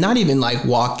path and not even like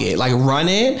walk it, like run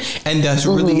it, and just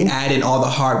really add in all the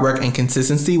hard work and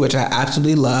consistency, which I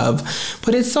absolutely love.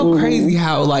 But it's so crazy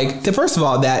how like, first of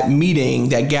all, that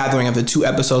gathering of the 2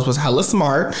 episodes was hella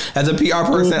smart. As a PR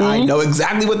person, I know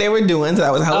exactly what they were doing. So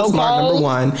that was hella smart, number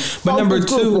 1. But number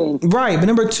 2, right. But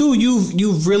number 2,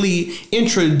 you've really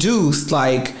introduced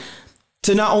like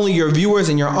to not only your viewers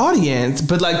and your audience,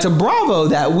 but like to Bravo,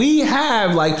 that we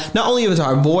have like, not only is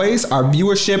our voice, our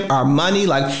viewership, our money,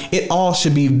 like it all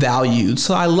should be valued.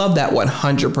 So I love that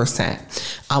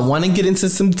 100%. I want to get into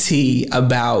some tea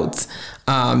about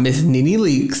Miss Nene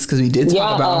Leakes, because we did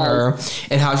talk about her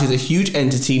and how she's a huge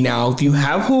entity now. If you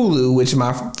have Hulu, which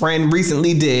my friend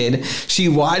recently did, she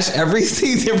watched every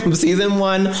season from season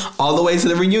 1 all the way to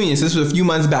the reunion. So this was a few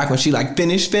months back when she like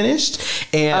finished.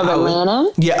 And of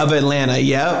Atlanta? Of Atlanta.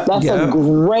 Yep. That's a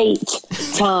great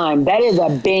time. That is a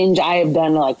binge I have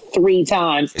done like 3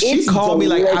 times. She called me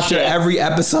like after every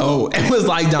episode and was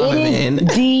like, Donovan.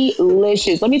 It is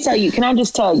delicious. Let me tell you. Can I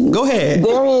just tell you? Go ahead.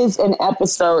 There is an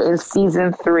episode in season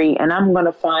 3, and I'm going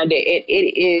to find it. It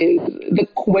is the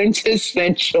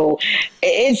quintessential.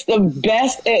 It's the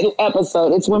best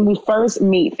episode. It's when we first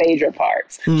meet Phaedra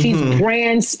Parks. She's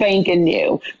brand spanking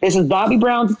new. This is Bobby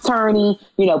Brown's attorney,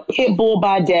 pit bull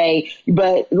by day,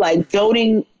 but like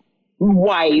doting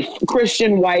wife,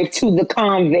 Christian wife to the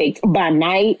convict by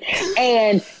night.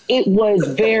 And it was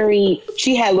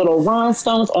she had little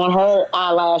rhinestones on her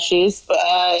eyelashes,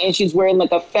 and she's wearing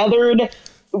like a feathered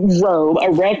robe,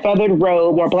 a red feathered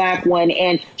robe or black one,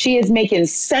 and she is making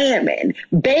salmon,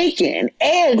 bacon,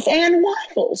 eggs, and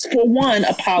waffles for one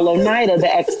Apollo Nida,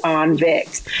 the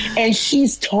ex-convict. And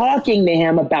she's talking to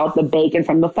him about the bacon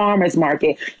from the farmer's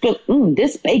market. But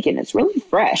this bacon is really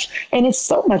fresh, and it's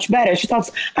so much better. She talks,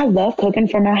 I love cooking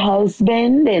for my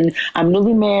husband, and I'm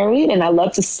newly married, and I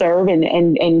love to serve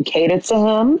and cater to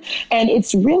him. And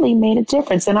it's really made a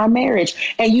difference in our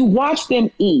marriage. And you watch them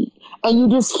eat, and you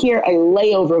just hear a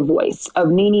layover voice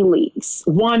of Nene Leakes,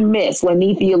 one Miss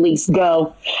Lanithia Leakes,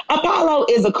 go, Apollo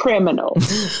is a criminal.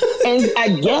 And I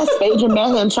guess Phaedra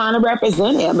met him trying to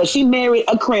represent him, but she married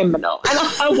a criminal. And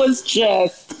I was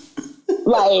just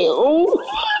like, ooh.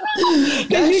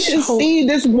 And you can see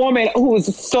this woman who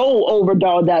is so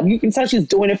overdolled up. You can tell she's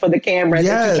doing it for the camera.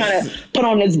 Yes. She's trying to put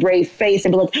on this brave face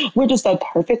and be like, we're just a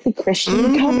perfectly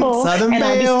Christian couple. Southern and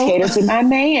I just cater to my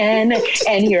man.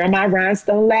 And here are my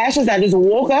rhinestone lashes I just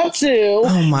woke up to.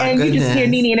 Oh my and goodness. You just hear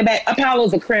Nene in the back,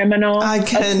 Apollo's a criminal. A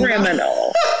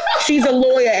criminal. she's a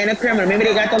lawyer and a criminal. Maybe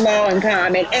they got the law in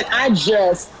common. And I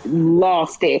just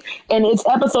lost it. And it's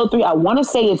episode 3. I want to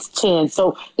say it's 10.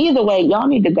 So either way, y'all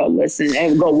need to go listen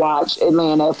and go watch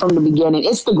Atlanta from the beginning.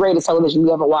 It's the greatest television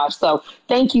you ever watched. So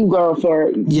thank you, girl,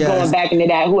 for going back into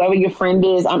that. Whoever your friend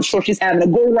is, I'm sure she's having a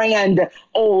grand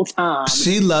old time.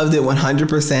 She loved it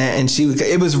 100%. And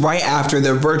it was right after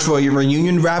the virtual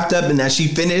reunion wrapped up and that she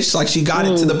finished. Like she got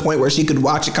it to the point where she could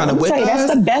watch it kind of with us.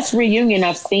 That's the best reunion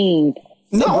I've seen.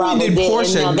 Not only did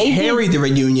Portia carry the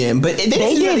reunion, but they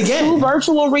did 2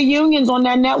 virtual reunions on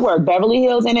that network, Beverly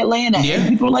Hills and Atlanta. Yeah. And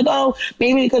people were like, oh,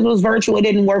 maybe because it was virtual, it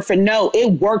didn't work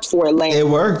it worked for Atlanta. It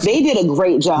worked. They did a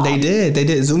great job. They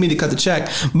did. Zoom to cut the check.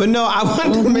 But no, I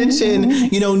wanted to mention,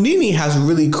 Nene has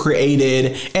really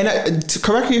created, and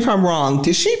correct me if I'm wrong,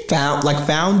 did she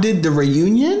founded the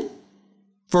reunion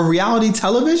for reality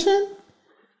television?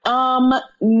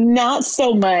 Not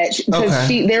so much because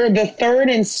they're the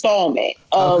 3rd installment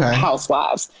of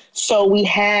Housewives. So we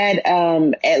had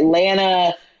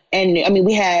Atlanta, and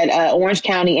we had Orange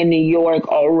County and New York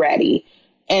already,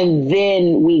 and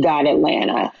then we got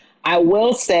Atlanta. I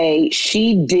will say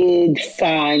she did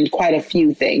find quite a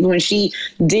few things when she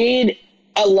did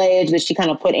allege that she kind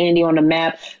of put Andy on the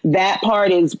map. That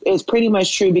part is pretty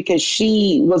much true because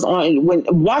she was on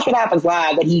Watch What Happens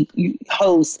Live that he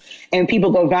hosts, and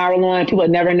people go viral on. People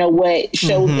never know what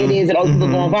show it is that other people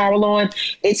going viral on.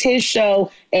 It's his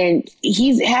show, and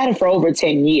he's had it for over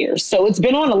 10 years. So it's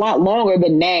been on a lot longer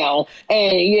than now.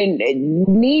 And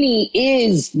Nene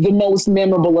is the most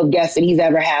memorable of guests that he's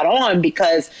ever had on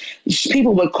because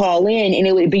people would call in and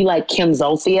it would be like Kim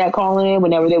Zolciak calling in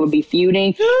whenever they would be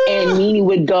feuding. And Nene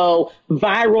would go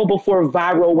viral before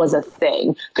viral was a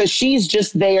thing because she's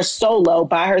just there solo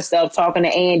by herself talking to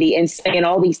Andy and saying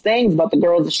all these things about the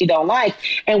girls that she don't like,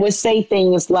 and would say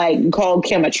things like call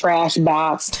Kim a trash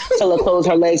box, tell her close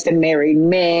her legs to married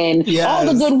men, all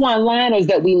the good one-liners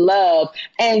that we love.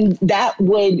 And that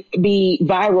would be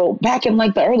viral back in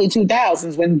like the early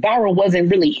 2000s when viral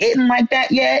wasn't really hitting like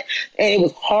that yet, and it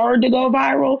was hard to go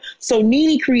viral. So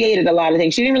Nene created a lot of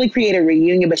things. She didn't really create a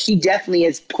reunion, but she definitely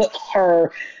has put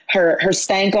her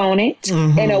stank on it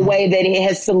in a way that it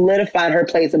has solidified her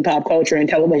place in pop culture and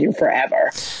television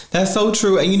forever. That's so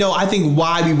true. And, I think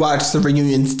why we watch the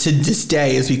reunions to this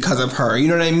day is because of her. You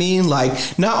know what I mean?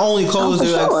 Like, not only close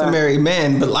to married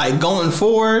men, but like going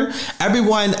forward,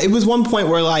 everyone, it was one point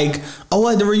where like,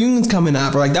 the reunion's coming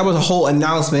up, or like that was a whole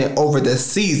announcement over this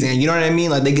season. You know what I mean?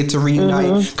 Like they get to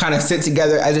reunite, kind of sit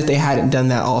together as if they hadn't done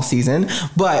that all season.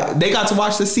 But they got to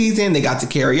watch the season, they got to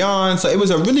carry on. So it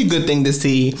was a really good thing to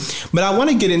see. But I want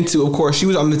to get into, of course, she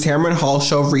was on the Tamron Hall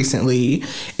show recently,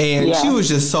 and she was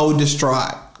just so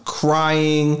distraught,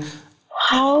 crying.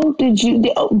 How did you?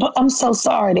 I'm so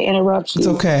sorry to interrupt you. It's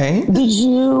okay. Did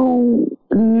you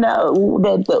know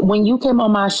that when you came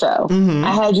on my show,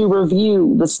 I had you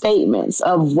review the statements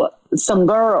of some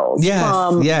girls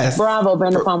from Bravo,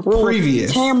 Vanderpump Rules.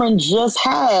 Previous. Tamron just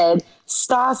had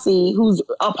Stassi, whose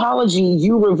apology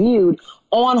you reviewed,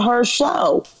 on her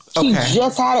show. She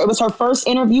just had it. It was her first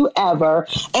interview ever.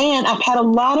 And I've had a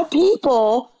lot of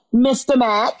people, Mr.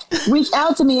 Mac, reach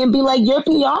out to me and be like, your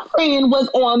PR friend was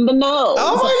on the nose.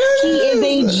 Oh my goodness.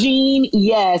 He is a gene.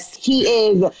 Yes, he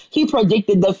is. He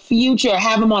predicted the future.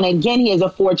 Have him on again. He is a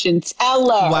fortune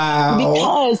teller. Wow.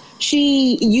 Because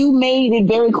you made it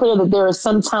very clear that there are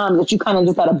some times that you kind of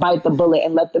just got to bite the bullet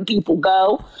and let the people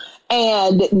go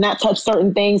and not touch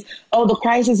certain things. Oh, the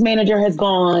crisis manager has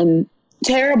gone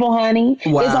terrible, honey.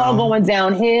 Wow. It's all going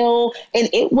downhill. And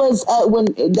it was when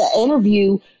the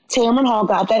interview, Tamron Hall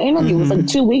got that interview. It was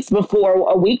like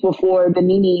a week before the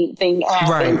Nene thing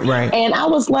happened. Right. And I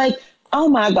was like, oh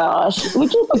my gosh,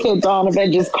 would you look at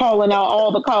Donovan just calling out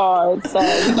all the cards?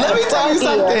 Let me tell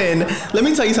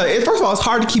you something. First of all, it's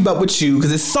hard to keep up with you because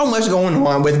there's so much going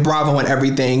on with Bravo and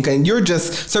everything, and you're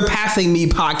just surpassing me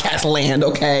podcast land,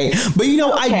 okay? But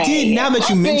I did, now that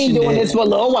you mentioned it. I've been doing this for a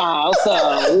little while,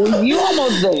 so you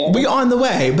almost there. We're on the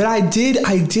way. But I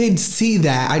did see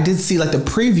that. I did see like the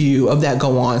preview of that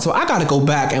go on. So I got to go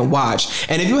back and watch.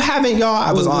 And if you haven't, y'all,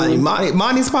 I was on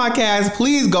Imani's podcast.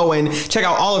 Please go and check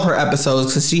out all of her episodes,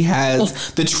 because she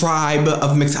has the tribe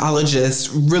of mixologists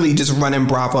really just running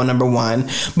Bravo, number one.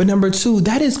 But number two,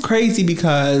 that is crazy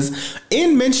because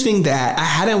in mentioning that, I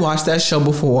hadn't watched that show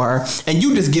before, and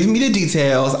you just giving me the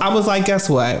details, I was like, guess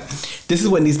what? this is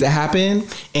what needs to happen.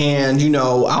 And, you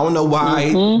know, I don't know why.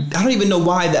 I don't even know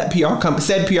why that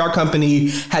said PR company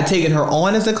had taken her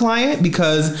on as a client,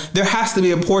 because there has to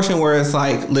be a portion where it's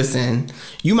like, listen,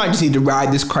 you might just need to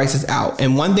ride this crisis out.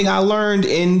 And one thing I learned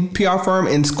in PR firm,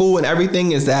 in school and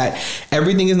everything, is that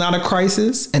everything is not a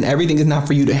crisis and everything is not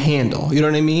for you to handle. You know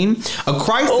what I mean? A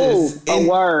crisis. A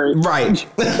word. Right.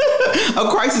 A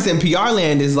crisis in PR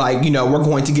land is like, you know, we're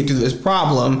going to get through this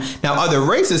problem. Now, other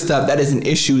racist stuff, that is an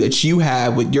issue that you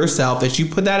have with yourself, that you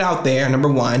put that out there,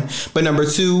 number one. But number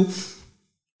two,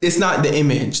 it's not the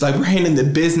image. Like, we're handling the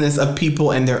business of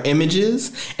people and their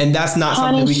images, and that's not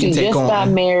something we can take on. She just got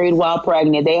married while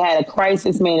pregnant. They had a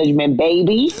crisis management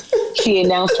baby. She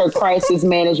announced her crisis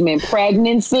management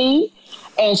pregnancy.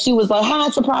 And she was like, hi,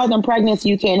 surprised I'm pregnant, so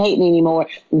you can't hate me anymore.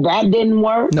 That didn't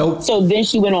work. Nope. So then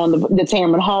she went on the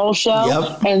Tamron Hall show.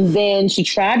 Yep. And then she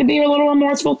tried to be a little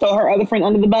remorseful, throw her other friend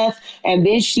under the bus. And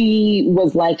then she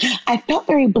was like, I felt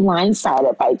very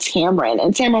blindsided by Tamron.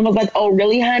 And Tamron was like, oh,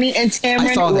 really, honey? And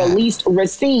Tamron released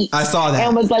receipts. I saw that.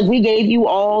 And was like, we gave you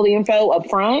all the info up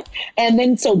front. And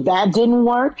then so that didn't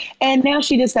work. And now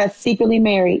she just got secretly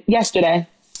married yesterday.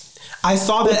 I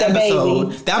saw that episode.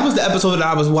 Baby. That was the episode that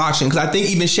I was watching, because I think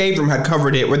even Shade Room had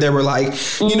covered it, where they were like,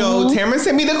 you know, Tamron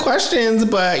sent me the questions,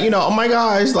 but, you know, oh my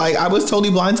gosh, like, I was totally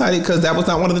blindsided because that was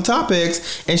not one of the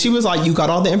topics. And she was like, you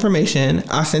got all the information.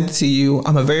 I sent it to you.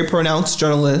 I'm a very profound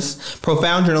journalist.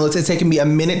 It's taken me a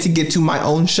minute to get to my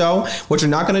own show. What you're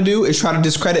not going to do is try to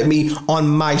discredit me on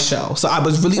my show. So I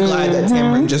was really glad that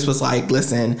Tamron just was like,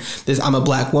 listen, I'm a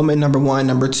black woman, number one.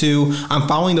 Number two, I'm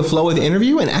following the flow of the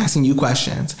interview and asking you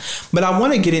questions. But I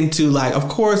want to get into, like, of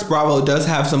course, Bravo does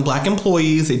have some black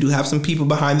employees. They do have some people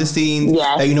behind the scenes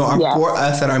that, you know, are for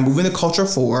us, that are moving the culture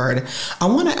forward. I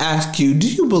want to ask you, do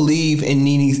you believe in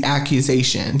NeNe's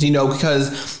accusations? You know,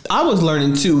 because I was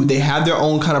learning, too, they have their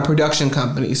own kind of production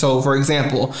company. So, for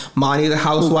example, Monty, the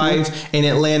housewife in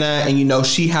Atlanta, and, you know,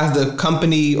 she has the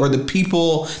company or the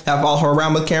people that follow her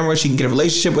around with cameras. She can get a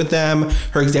relationship with them,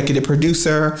 her executive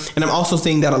producer. And I'm also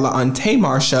seeing that a lot on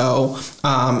Tamar's show,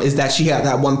 is that she had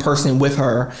that one person with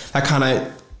her that kind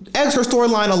of eggs her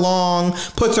storyline along,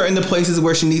 puts her in the places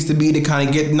where she needs to be to kind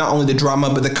of get not only the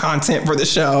drama but the content for the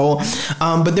show.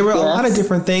 But there were a lot of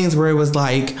different things where it was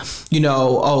like, you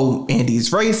know, oh,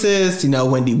 Andy's racist, you know,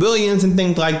 Wendy Williams and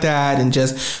things like that, and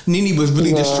just NeNe was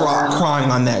really distraught,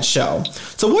 crying on that show.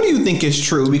 So what do you think is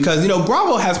true? Because, you know,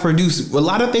 Bravo has produced a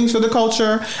lot of things for the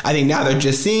culture. I think now they're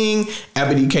just seeing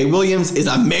Ebony K. Williams is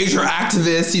a major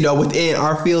activist, you know, within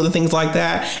our field and things like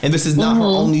that. And this is not her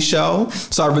only show.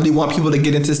 So I really want people to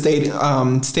get into State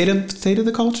of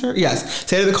the Culture? Yes.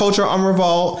 State of the Culture on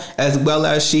Revolt, as well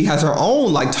as she has her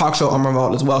own, like, talk show on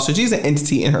Revolt as well. So she's an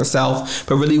entity in herself,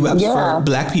 but really reps for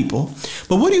black people.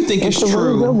 But what do you think is true?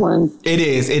 Really good one. It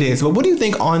is. But what do you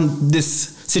think on this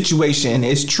situation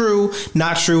is true,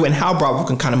 not true, and how Bravo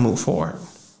can kind of move forward?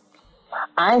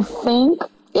 I think,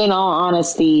 in all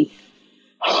honesty,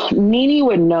 NeNe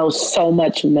would know so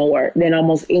much more than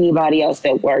almost anybody else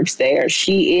that works there.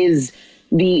 She is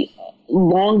the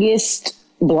longest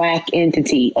black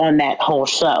entity on that whole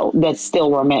show that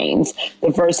still remains.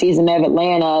 The first season of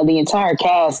Atlanta, the entire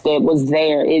cast that was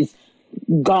there is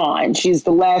gone. She's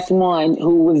the last one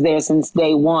who was there since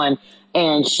day one,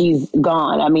 and she's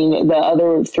gone. I mean, the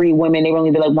other three women, they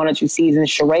only did like 1 or 2 seasons.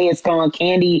 Sheree is gone.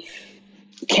 Candy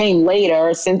came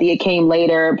later. Cynthia came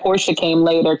later. Portia came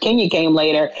later. Kenya came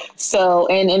later. So,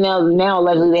 and now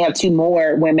allegedly they have 2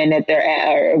 more women that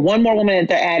they're one more woman that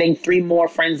they're adding, 3 more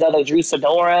friends of Idrissa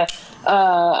Dora.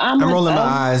 I'm rolling my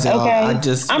eyes, y'all.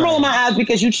 Okay. I'm rolling my eyes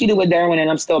because you cheated with Derwin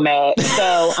and I'm still mad.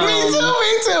 So me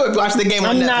too. Watch the game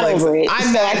on Netflix. I'm not over it.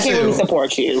 I can't really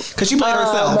support you because she played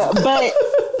herself. But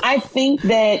I think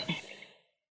that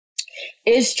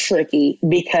it's tricky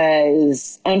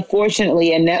because,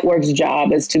 unfortunately, a network's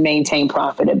job is to maintain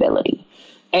profitability.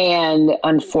 And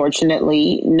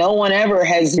unfortunately, no one ever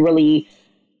has really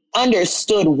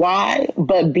understood why,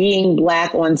 but being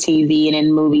black on TV and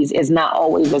in movies is not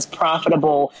always as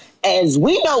profitable as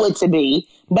we know it to be,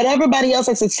 but everybody else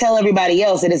has to tell everybody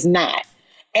else it is not.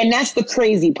 And that's the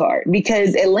crazy part,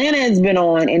 because Atlanta has been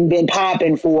on and been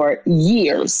popping for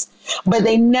years, but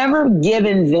they never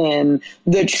given them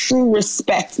the true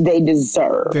respect they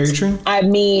deserve. Very true. I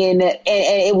mean, and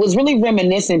it was really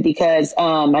reminiscent because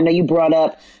I know you brought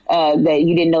up that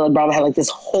you didn't know that Bravo had like this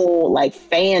whole like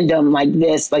fandom like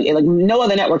this, like no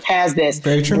other network has this.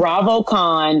 Very true.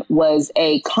 BravoCon was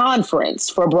a conference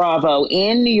for Bravo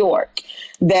in New York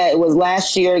that was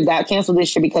last year, got canceled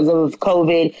this year because of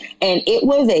COVID. And it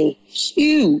was a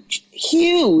huge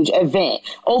event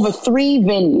over 3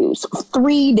 venues,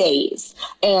 3 days.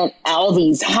 And all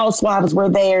these housewives were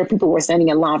there. People were standing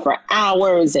in line for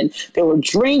hours, and there were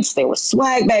drinks, there were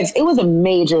swag bags. It was a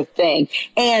major thing.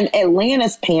 And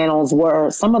Atlanta's panels were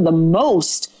some of the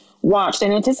most watched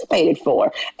and anticipated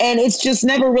for. And it's just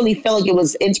never really felt like it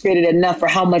was integrated enough for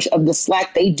how much of the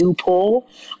slack they do pull,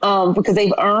 because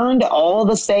they've earned all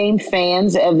the same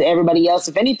fans of everybody else.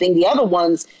 If anything, the other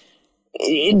ones,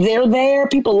 they're there.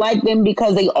 People like them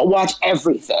because they watch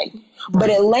everything. But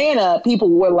Atlanta, people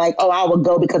were like, oh, I would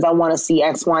go because I want to see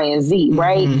X, Y, and Z,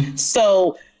 right? Mm-hmm.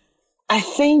 So I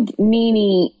think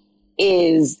NeNe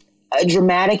is a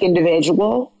dramatic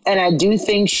individual, and I do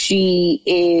think she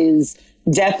is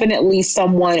definitely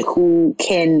someone who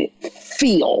can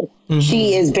feel. Mm-hmm.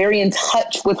 She is very in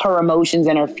touch with her emotions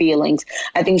and her feelings.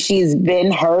 I think she's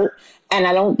been hurt, and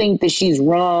I don't think that she's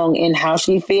wrong in how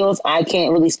she feels. I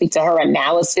can't really speak to her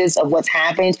analysis of what's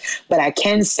happened, but I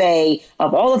can say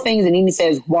of all the things that NeNe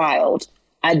says wild,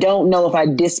 I don't know if I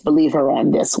disbelieve her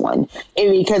on this one,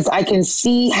 because I can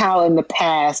see how in the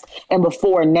past and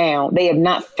before now, they have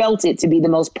not felt it to be the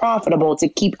most profitable to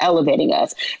keep elevating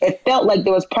us. It felt like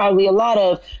there was probably a lot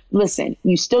of, listen,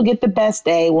 you still get the best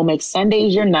day. We'll make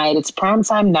Sundays your night. It's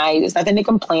primetime night. There's nothing to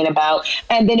complain about.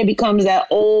 And then it becomes that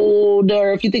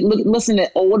older, if you think, listen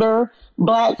to older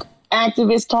Black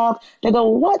activists talk, they go,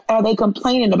 what are they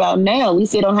complaining about now? At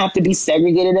least they don't have to be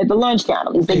segregated at the lunch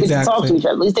counter. At least they get to talk to each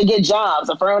other. At least they get jobs,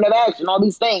 affirmative action, all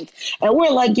these things. And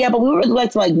we're like, yeah, but we would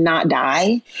like to not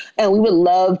die. And we would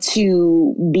love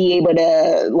to be able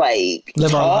to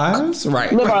live our lives,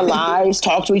 right? Live our lives,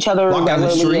 talk to each other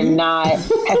regularly, and not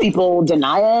have people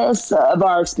deny us of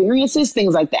our experiences,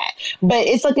 things like that. But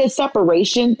it's like a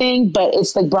separation thing, but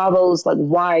it's like Bravo's like,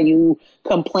 why are you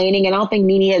complaining? And I don't think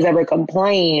NeNe has ever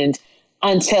complained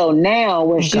until now,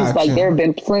 where she's like, there have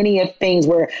been plenty of things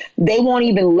where they won't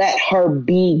even let her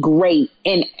be great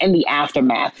in the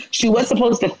aftermath. She was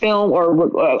supposed to film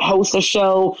or host a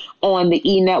show on the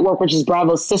E! Network, which is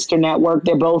Bravo's sister network.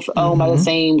 They're both owned by the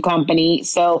same company.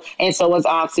 So was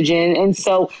Oxygen. And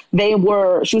so she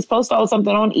was supposed to host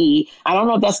something on E! I don't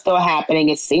know if that's still happening.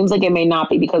 It seems like it may not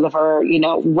be because of her,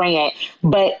 rant.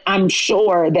 But I'm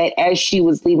sure that as she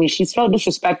was leaving, she's felt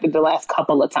disrespected the last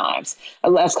couple of times,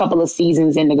 the last couple of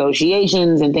seasons in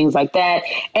negotiations and things like that.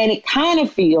 And it kind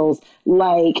of feels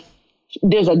like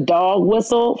there's a dog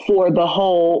whistle for the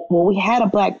whole, well, we had a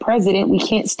Black president, we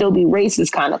can't still be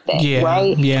racist kind of thing,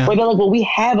 right? Yeah. Where they're like, well, we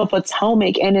have a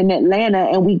Potomac and in Atlanta,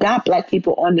 and we got Black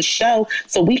people on the show,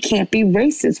 so we can't be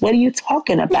racist. What are you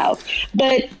talking about?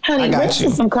 But, honey,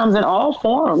 racism comes in all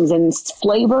forms and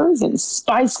flavors and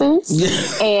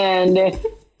spices, and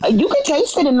you can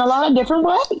taste it in a lot of different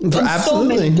ways. So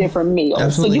many different meals.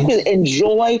 Absolutely. So you can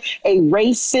enjoy a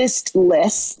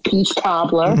racist-less peach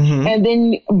cobbler and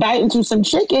then bite into some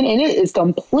chicken, and it is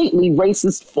completely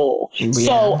racist full. Yeah.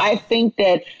 So I think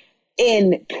that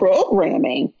in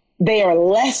programming, they are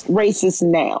less racist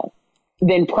now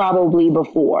than probably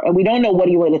before. And we don't know what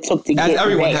it would have took to get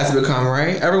everyone there. Has to become,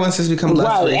 right? Everyone has to become less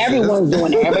racist. Everyone's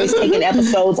doing it. Everybody's taking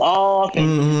episodes off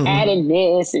and adding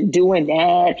this and doing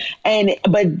that.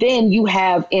 But then you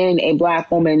have in a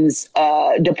Black woman's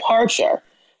departure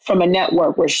from a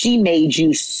network where she made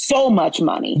you so much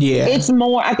money. Yeah. It's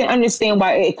more, I can understand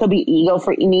why it could be ego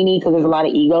for NeNe, because there's a lot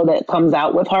of ego that comes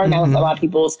out with her. Now, it's a lot of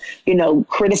people's,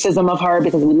 criticism of her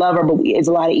because we love her, but it's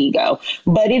a lot of ego.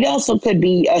 But it also could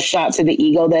be a shot to the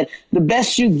ego that the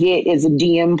best you get is a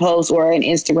DM post or an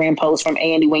Instagram post from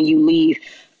Andy when you leave.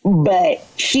 But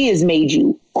she has made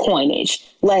you coinage.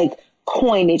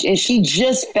 And she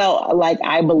just felt like,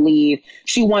 I believe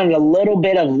she wanted a little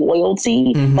bit of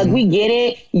loyalty. Like, we get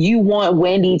it. You want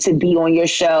Wendy to be on your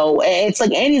show. It's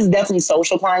like Andy's definitely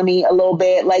social climbing a little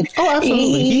bit.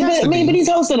 Absolutely. But he's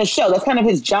hosting a show. That's kind of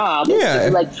his job. Yeah.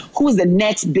 Who's the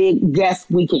next big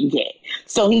guest we can get?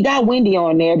 So he got Wendy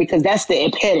on there because that's the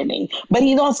epitome. But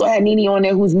he's also had NeNe on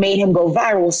there, who's made him go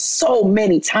viral so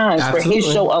many times for his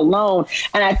show alone.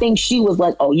 And I think she was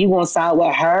like, oh, you going to side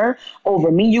with her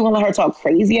over me? You going to let her talk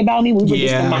crazy about me? We were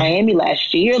just in Miami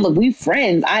last year. Look, we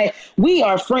friends. We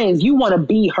are friends. You want to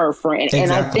be her friend. Exactly.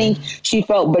 And I think she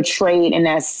felt betrayed in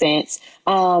that sense.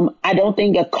 I don't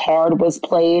think a card was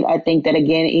played. I think that,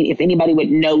 again, if anybody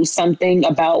would know something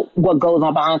about what goes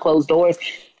on behind closed doors,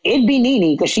 it'd be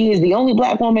NeNe, because she is the only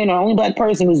Black woman or only Black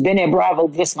person who's been at Bravo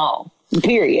this long.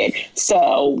 period.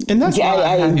 So, and that's why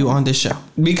I have you on this show,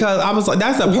 because I was like,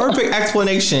 that's a perfect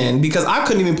explanation, because I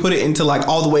couldn't even put it into like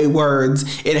all the way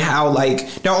words in how,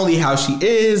 like, not only how she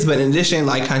is, but in addition,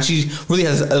 like how she really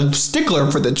has a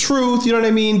stickler for the truth, you know what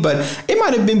I mean? But it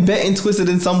might have been bent and twisted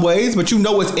in some ways, but you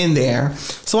know what's in there.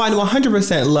 So I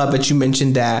 100% love that you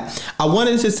mentioned that. I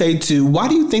wanted to say too, why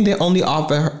do you think they only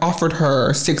offered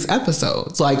her 6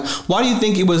 episodes? Like, why do you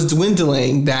think it was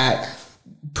dwindling that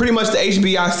pretty much the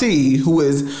HBIC, who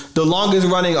is the longest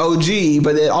running OG,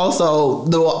 but then also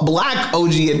the black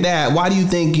OG at that? Why do you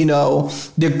think, you know,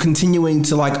 they're continuing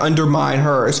to like undermine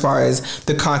her as far as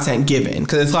the content given?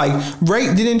 Because it's like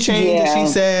rate didn't change, as she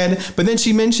said, but then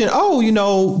she mentioned, oh, you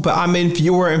know, but I'm in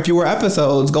fewer and fewer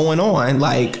episodes going on.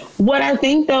 Like, what I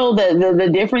think, though, the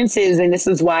difference is, and this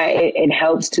is why it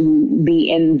helps to be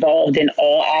involved in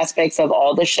all aspects of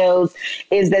all the shows,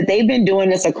 is that they've been doing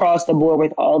this across the board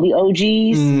with all the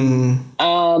OGs.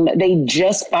 They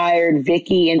just fired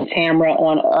Vicky and Tamra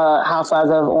on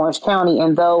Housewives of Orange County.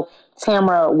 And though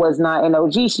Tamra was not an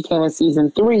OG, she came in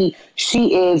season 3,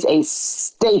 she is a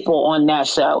staple on that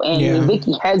show. And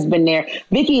Vicky has been there.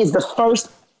 Vicky is the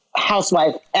first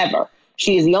housewife ever.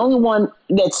 She is the only one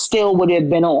that still would have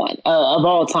been on of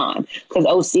all time, because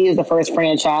OC is the first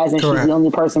franchise, and she's the only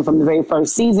person from the very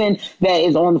first season that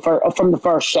is on from the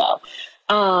first show.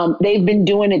 They've been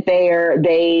doing it there.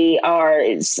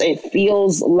 It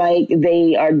feels like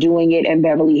they are doing it in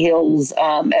Beverly Hills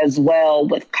as well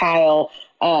with Kyle.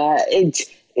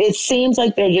 It seems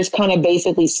like they're just kind of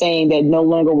basically saying that no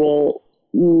longer will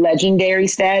legendary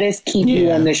status keep you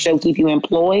on the show, keep you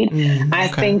employed. I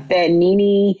think that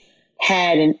NeNe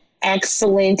had an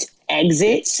excellent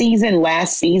exit season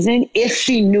last season. If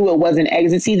she knew it was an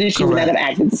exit season, she would not have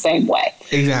acted the same way.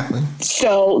 Exactly.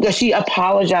 So she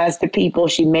apologized to people.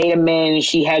 She made amends.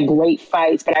 She had great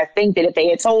fights. But I think that if they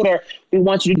had told her, we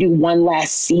want you to do one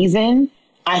last season,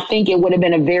 I think it would have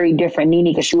been a very different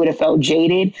NeNe, because she would have felt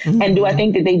jaded. And do I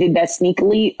think that they did that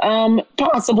sneakily?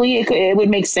 Possibly. It would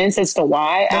make sense as to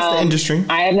why. That's the industry.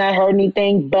 I have not heard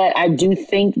anything, but I do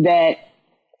think that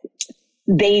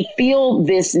they feel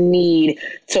this need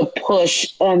to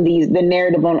push on the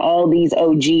narrative on all these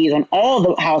OGs, on all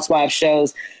the housewife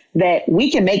shows, that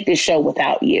we can make this show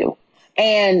without you.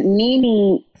 And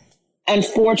NeNe,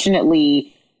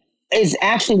 unfortunately, is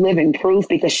actually living proof,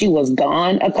 because she was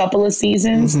gone a couple of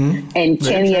seasons and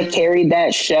Kenya carried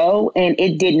that show, and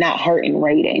it did not hurt in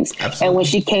ratings. Absolutely. And when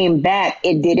she came back,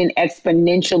 it didn't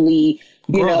exponentially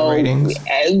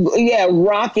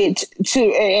rocket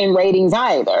in ratings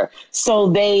either. So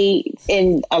they,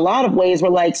 in a lot of ways, were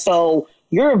like, so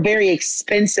you're a very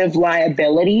expensive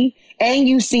liability and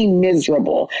you seem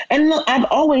miserable. And look, I've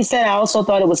always said, I also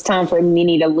thought it was time for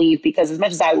NeNe to leave, because as much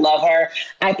as I love her,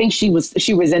 I think she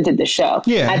resented the show.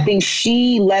 I think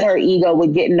she let her ego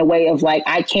would get in the way of like,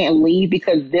 I can't leave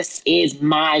because this is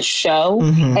my show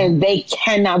and they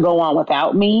cannot go on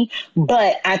without me.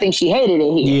 But I think she hated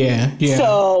it here.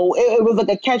 So it was like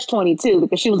a catch-22,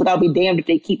 because she was like, I'll be damned if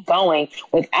they keep going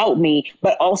without me.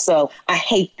 But also, I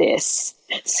hate this.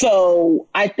 So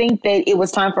I think that it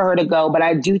was time for her to go. But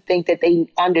I do think that they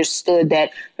understood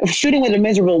that shooting with a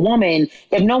miserable woman,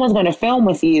 if no one's going to film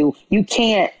with you, you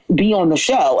can't be on the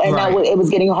show. And now it was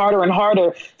getting harder and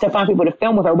harder to find people to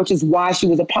film with her, which is why she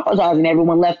was apologizing to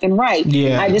everyone left and right.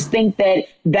 I just think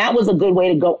that was a good way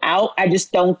to go out. I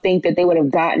just don't think that they would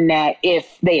have gotten that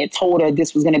if they had told her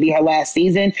this was going to be her last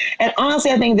season. And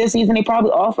honestly, I think this season they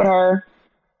probably offered her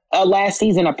a last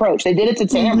season approach. They did it to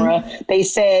Tamra. They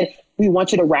said, we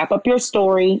want you to wrap up your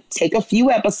story, take a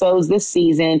few episodes this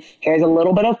season. Here's a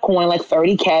little bit of coin, like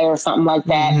 $30K or something like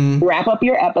that. Wrap up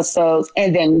your episodes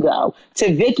and then go.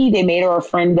 To Vicky, they made her a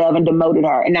friend of and demoted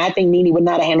her. And I think NeNe would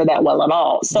not have handled that well at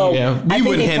all. So we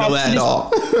wouldn't handle that at all.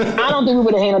 I don't think we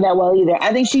would have handled that well either.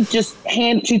 I think she just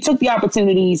she took the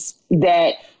opportunities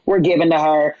that were given to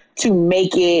her to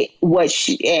make it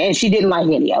and she didn't like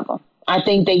any of them. I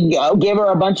think they give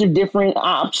her a bunch of different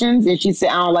options, and she said,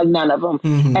 I don't like none of them.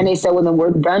 And they said, well, then we're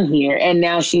done here. And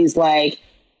now she's like,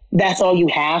 that's all you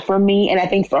have for me. And I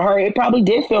think for her, it probably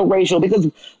did feel racial,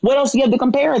 because what else do you have to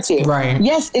compare it to?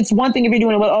 Yes, it's one thing if you're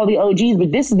doing it with all the OGs,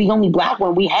 but this is the only black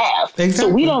one we have. So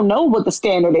we don't know what the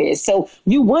standard is. So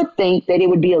you would think that it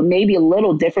would be maybe a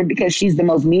little different, because she's the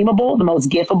most memeable, the most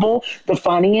gifable, the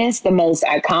funniest, the most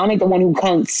iconic, the one who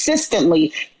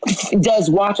consistently does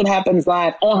Watch What Happens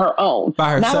Live on her own.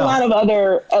 By herself. Not a lot of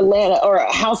other Atlanta or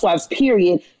housewives,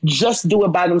 period, just do it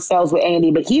by themselves with Andy,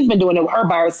 but he's been doing it with her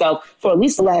by herself for at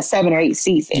least the last 7 or 8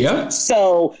 seasons.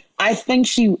 So I think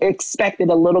she expected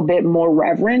a little bit more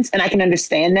reverence. And I can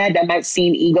understand that. That might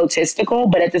seem egotistical,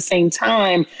 but at the same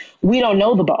time, we don't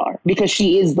know the bar because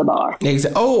she is the bar.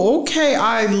 Oh, okay.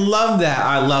 I love that.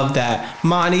 I love that.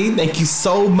 Monty, thank you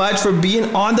so much for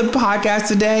being on the podcast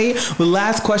today. The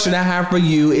last question I have for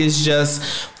you is just,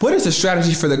 what does the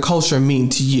strategy for the culture mean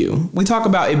to you? We talk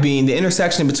about it being the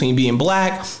intersection between being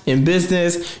Black and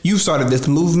business. You started this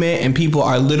movement and people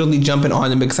are literally jumping on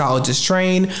the mixologist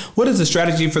train. What does the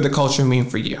strategy for the culture mean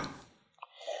for you?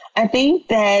 I think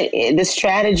that the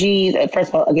strategy, first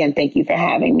of all, again, thank you for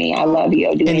having me. I love you.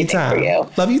 I'll do anything for you.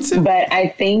 Love you too. But I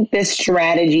think the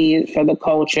strategy for the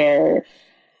culture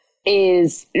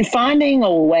is finding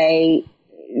a way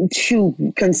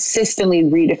to consistently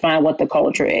redefine what the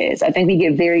culture is. I think we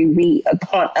get very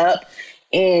caught up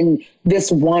in this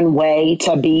one way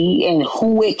to be and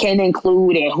who it can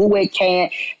include and who it can't.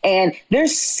 And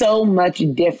there's so much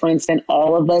difference in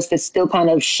all of us that still kind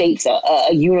of shapes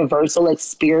a universal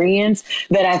experience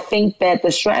that I think that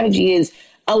the strategy is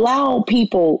allow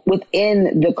people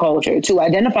within the culture to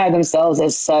identify themselves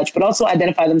as such, but also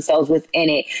identify themselves within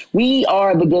it. We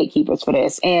are the gatekeepers for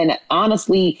this. And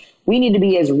honestly, we need to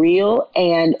be as real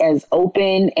and as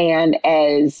open and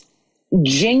as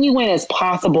genuine as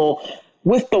possible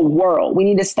with the world. We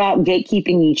need to stop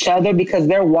gatekeeping each other because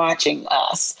they're watching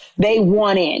us. They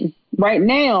want in. Right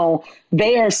now,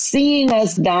 they are seeing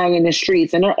us dying in the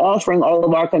streets and they're offering all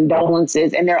of our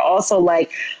condolences. And they're also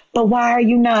like, but why are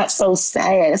you not so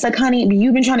sad? It's like, honey,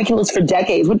 you've been trying to kill us for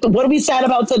decades. What are we sad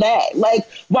about today? Like,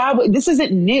 this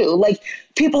isn't new. Like,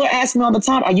 people are asking me all the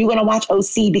time, are you going to watch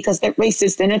OC because they're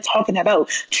racist and they're talking about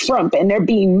Trump and they're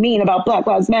being mean about Black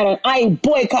Lives Matter? I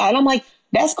boycott. And I'm like,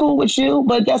 that's cool with you,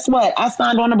 but guess what? I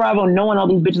signed on to Bravo knowing all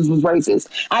these bitches was racist.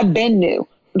 I've been new.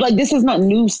 Like, this is not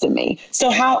news to me. So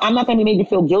I'm not going to be made to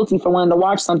feel guilty for wanting to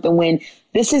watch something when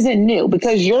this isn't new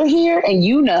because you're here and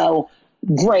you know,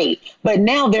 great. But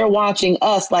now they're watching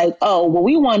us like, oh, well,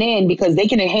 we want in because they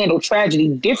can handle tragedy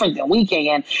different than we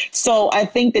can. So I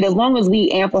think that as long as we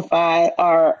amplify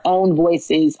our own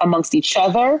voices amongst each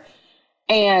other,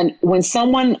 and when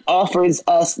someone offers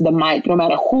us the mic, no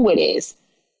matter who it is,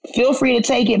 feel free to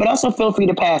take it, but also feel free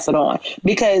to pass it on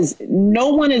because no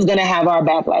one is going to have our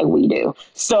back like we do.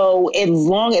 So as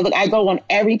long as I go on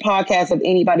every podcast of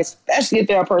anybody, especially if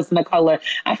they're a person of color,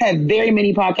 I've had very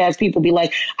many podcast people be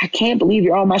like, I can't believe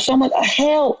you're on my show. I'm like,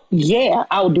 hell yeah,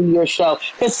 I'll do your show.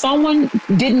 Because someone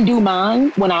didn't do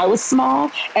mine when I was small.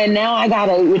 And now I got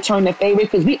to return the favor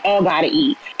because we all got to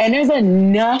eat. And there's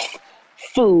enough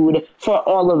food for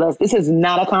all of us. This is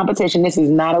not a competition. This is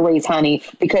not a race, honey,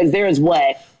 because there is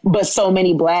but so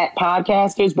many Black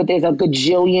podcasters, but there's a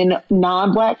gajillion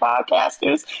non-Black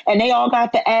podcasters and they all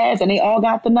got the ads and they all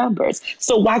got the numbers.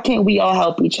 So why can't we all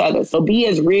help each other? So be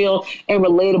as real and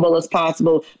relatable as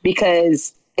possible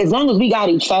because as long as we got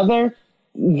each other,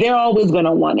 they're always going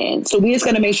to want in. So we're just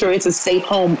going to make sure it's a safe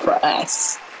home for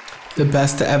us. The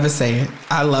best to ever say it.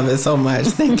 I love it so much.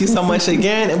 Thank you so much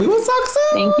again. And we will talk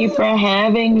soon. Thank you for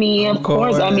having me. Of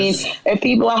course. I mean,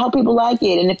 I hope people like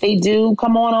it. And if they do,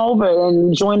 come on over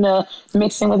and join the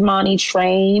Mixing with Monty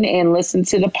train and listen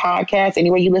to the podcast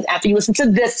anywhere you listen after you listen to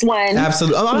this one.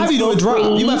 Absolutely. I'll have you do a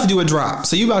drop. You have to do a drop.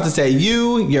 So you about to say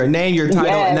your name, your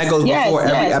title, and that goes before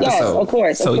every episode. Yes, of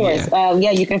course.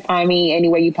 Yeah, you can find me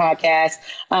anywhere you podcast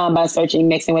by searching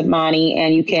Mixing with Monty.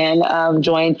 And you can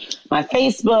join my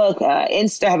Facebook,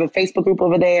 Insta. I have a Facebook group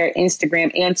over there,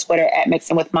 Instagram and Twitter at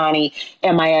Mixing with Monty,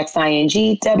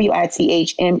 MixingWithMani.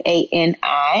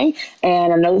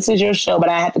 And I know this is your show, but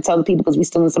I have to tell the people because we're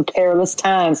still in some perilous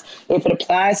times. If it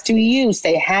applies to you,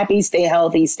 stay happy, stay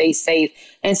healthy, stay safe,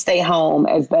 and stay home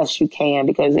as best you can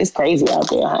because it's crazy out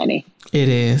there, honey. It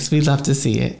is. We love to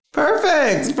see it.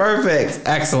 Perfect.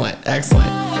 Excellent.